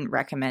 I wouldn't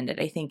recommend it.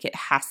 I think it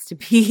has to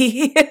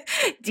be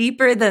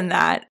deeper than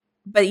that.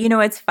 But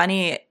what's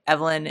funny,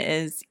 Evelyn,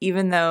 is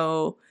even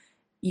though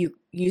you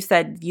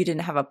said you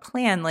didn't have a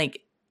plan,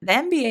 like the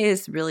MBA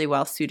is really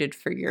well suited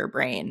for your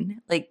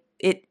brain. Like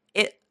it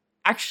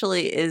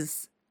actually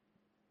is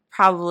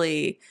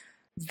probably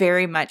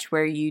very much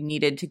where you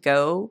needed to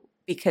go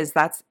because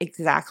that's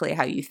exactly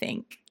how you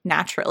think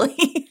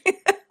naturally.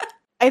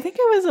 I think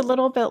I was a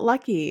little bit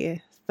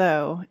lucky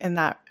though in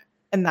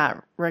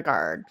that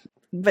regard.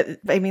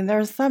 But I mean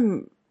there's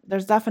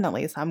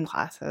definitely some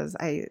classes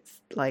I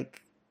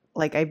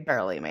I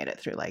barely made it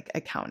through, like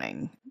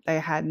accounting. I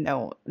had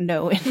no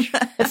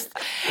interest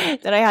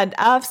that I had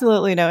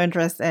absolutely no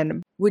interest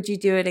in. Would you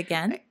do it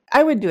again?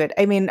 I would do it.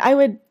 I mean,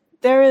 I'm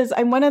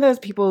one of those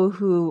people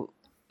who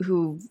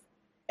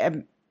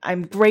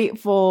I'm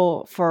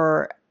grateful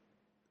for.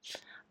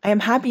 I am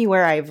happy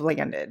where I've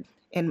landed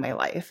in my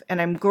life,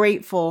 and I'm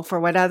grateful for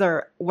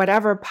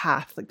whatever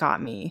path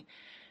got me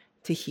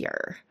to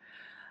here.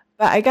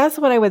 But I guess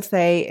what I would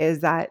say is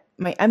that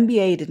my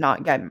MBA did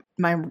not get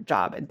my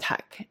job in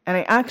tech. And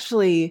I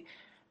actually,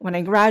 when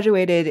I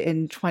graduated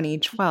in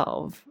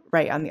 2012,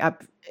 right on the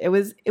up, it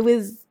was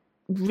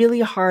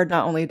really hard.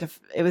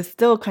 It was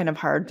still kind of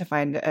hard to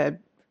find a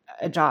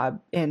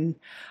job in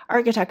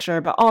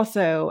architecture, but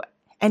also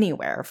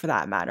anywhere for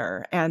that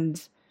matter. And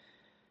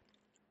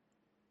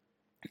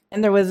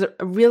there was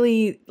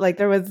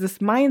there was this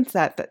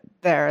mindset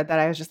that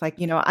I was just like,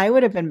 I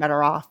would have been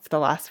better off the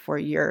last 4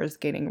 years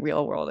getting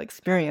real world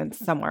experience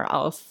somewhere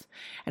else.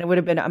 And it would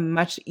have been a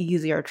much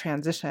easier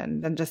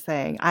transition than just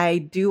saying, I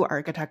do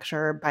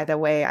architecture. By the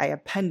way, I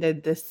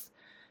appended these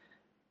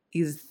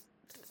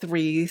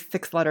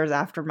 6 letters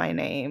after my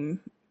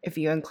name, if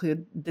you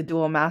include the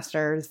dual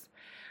masters,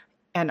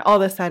 and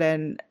all of a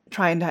sudden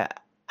trying to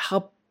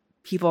help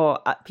people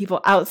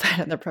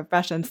outside of the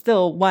profession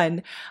still,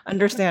 one,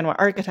 understand what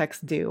architects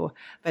do,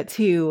 but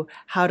two,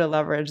 how to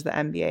leverage the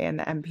MBA and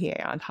the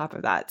MPA on top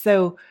of that.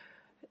 So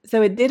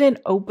it didn't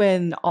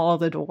open all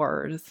the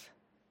doors.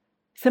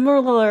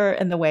 Similar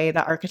in the way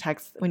that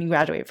architects, when you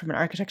graduate from an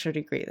architecture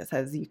degree that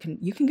says you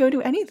can go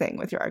do anything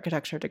with your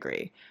architecture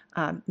degree.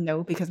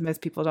 No, because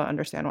most people don't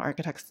understand what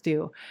architects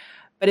do.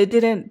 But it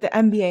didn't, the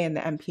MBA and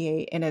the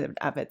MPA in and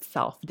of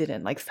itself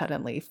didn't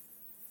suddenly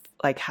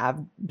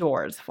have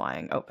doors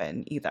flying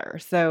open either.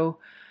 So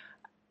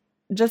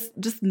just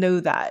know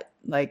that,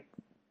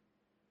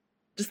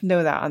 just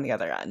know that on the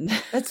other end.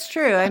 That's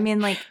true. I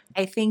mean,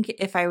 I think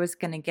if I was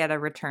going to get a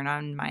return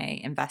on my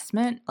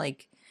investment,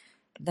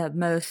 the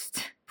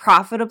most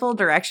profitable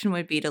direction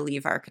would be to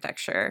leave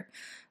architecture.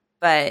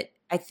 But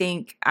I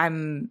think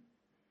I'm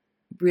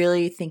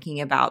really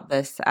thinking about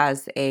this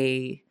as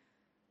a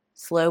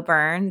slow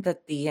burn,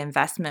 that the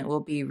investment will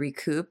be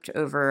recouped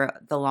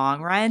over the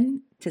long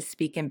run, to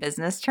speak in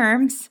business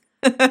terms.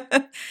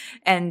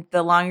 And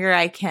the longer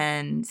I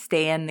can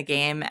stay in the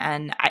game,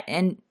 and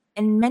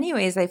in many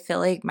ways, I feel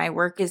like my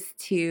work is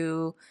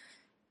to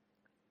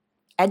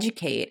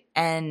educate.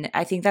 And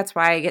I think that's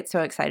why I get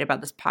so excited about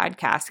this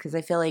podcast, because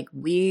I feel like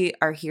we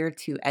are here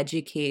to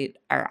educate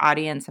our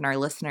audience and our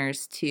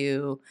listeners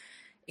to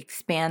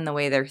expand the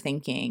way they're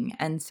thinking.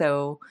 And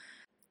so,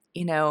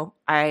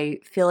 I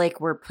feel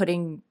like we're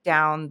putting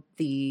down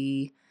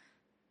the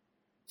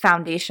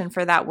foundation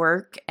for that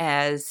work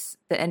as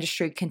the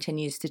industry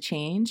continues to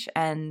change.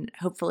 And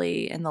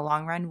hopefully in the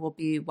long run, we'll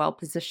be well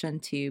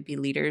positioned to be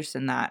leaders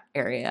in that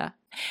area.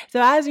 So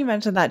as you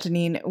mentioned that,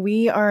 Janine,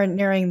 we are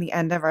nearing the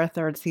end of our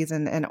 3rd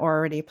season and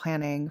already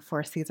planning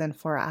for season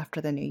 4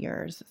 after the New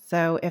Year's.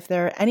 So if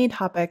there are any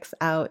topics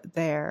out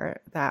there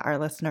that our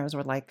listeners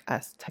would like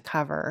us to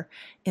cover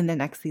in the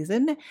next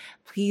season,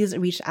 please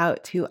reach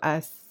out to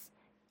us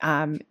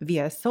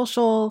via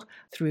social,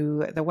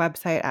 through the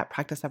website at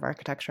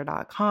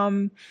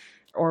practiceofarchitecture.com.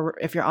 or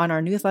if you're on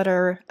our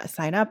newsletter,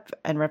 sign up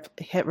and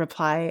hit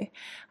reply.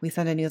 We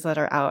send a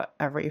newsletter out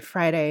every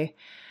Friday.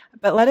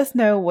 But let us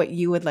know what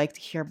you would like to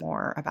hear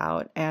more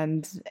about.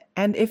 And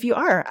if you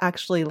are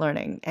actually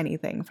learning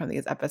anything from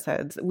these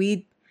episodes,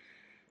 we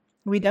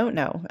don't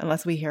know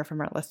unless we hear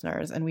from our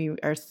listeners. And we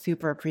are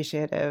super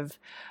appreciative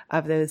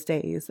of those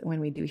days when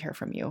we do hear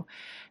from you.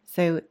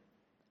 So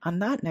on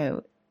that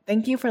note,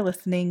 thank you for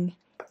listening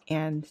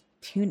and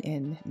tune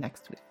in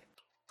next week.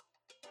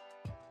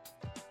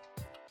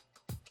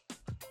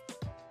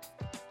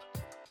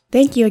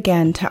 Thank you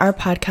again to our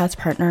podcast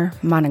partner,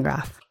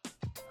 Monograph.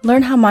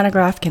 Learn how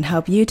Monograph can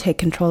help you take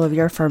control of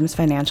your firm's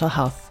financial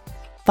health.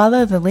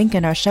 Follow the link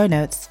in our show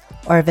notes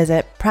or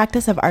visit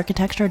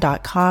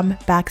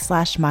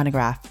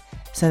practiceofarchitecture.com/monograph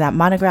so that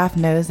Monograph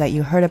knows that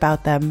you heard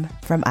about them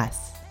from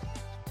us.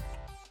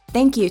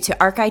 Thank you to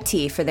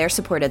ArcIT for their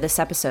support of this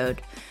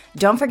episode.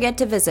 Don't forget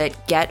to visit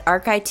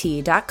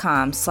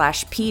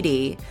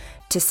getarcit.com/PD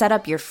to set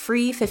up your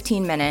free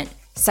 15-minute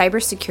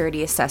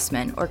cybersecurity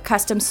assessment or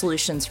custom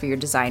solutions for your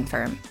design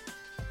firm.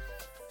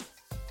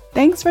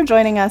 Thanks for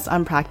joining us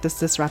on Practice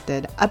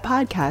Disrupted, a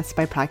podcast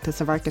by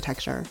Practice of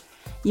Architecture.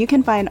 You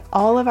can find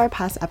all of our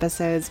past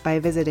episodes by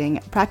visiting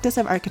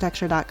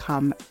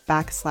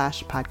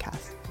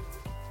practiceofarchitecture.com/podcast.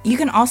 You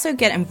can also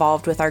get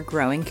involved with our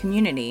growing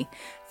community.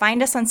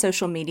 Find us on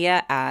social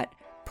media at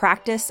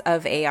Practice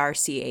of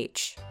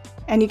ARCH.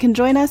 And you can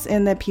join us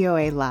in the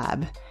POA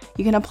Lab.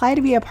 You can apply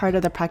to be a part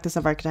of the Practice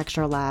of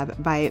Architecture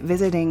Lab by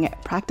visiting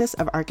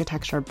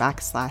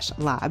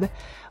practiceofarchitecture.com/lab,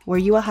 where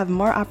you will have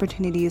more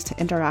opportunities to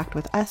interact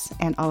with us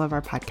and all of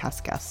our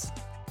podcast guests.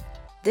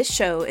 This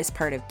show is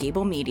part of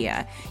Gable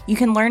Media. You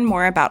can learn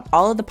more about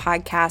all of the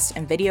podcasts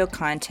and video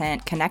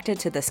content connected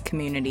to this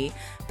community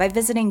by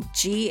visiting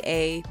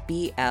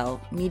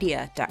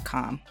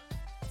gablmedia.com.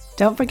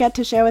 Don't forget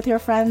to share with your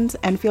friends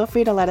and feel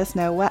free to let us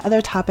know what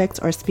other topics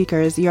or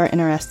speakers you're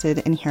interested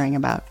in hearing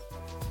about.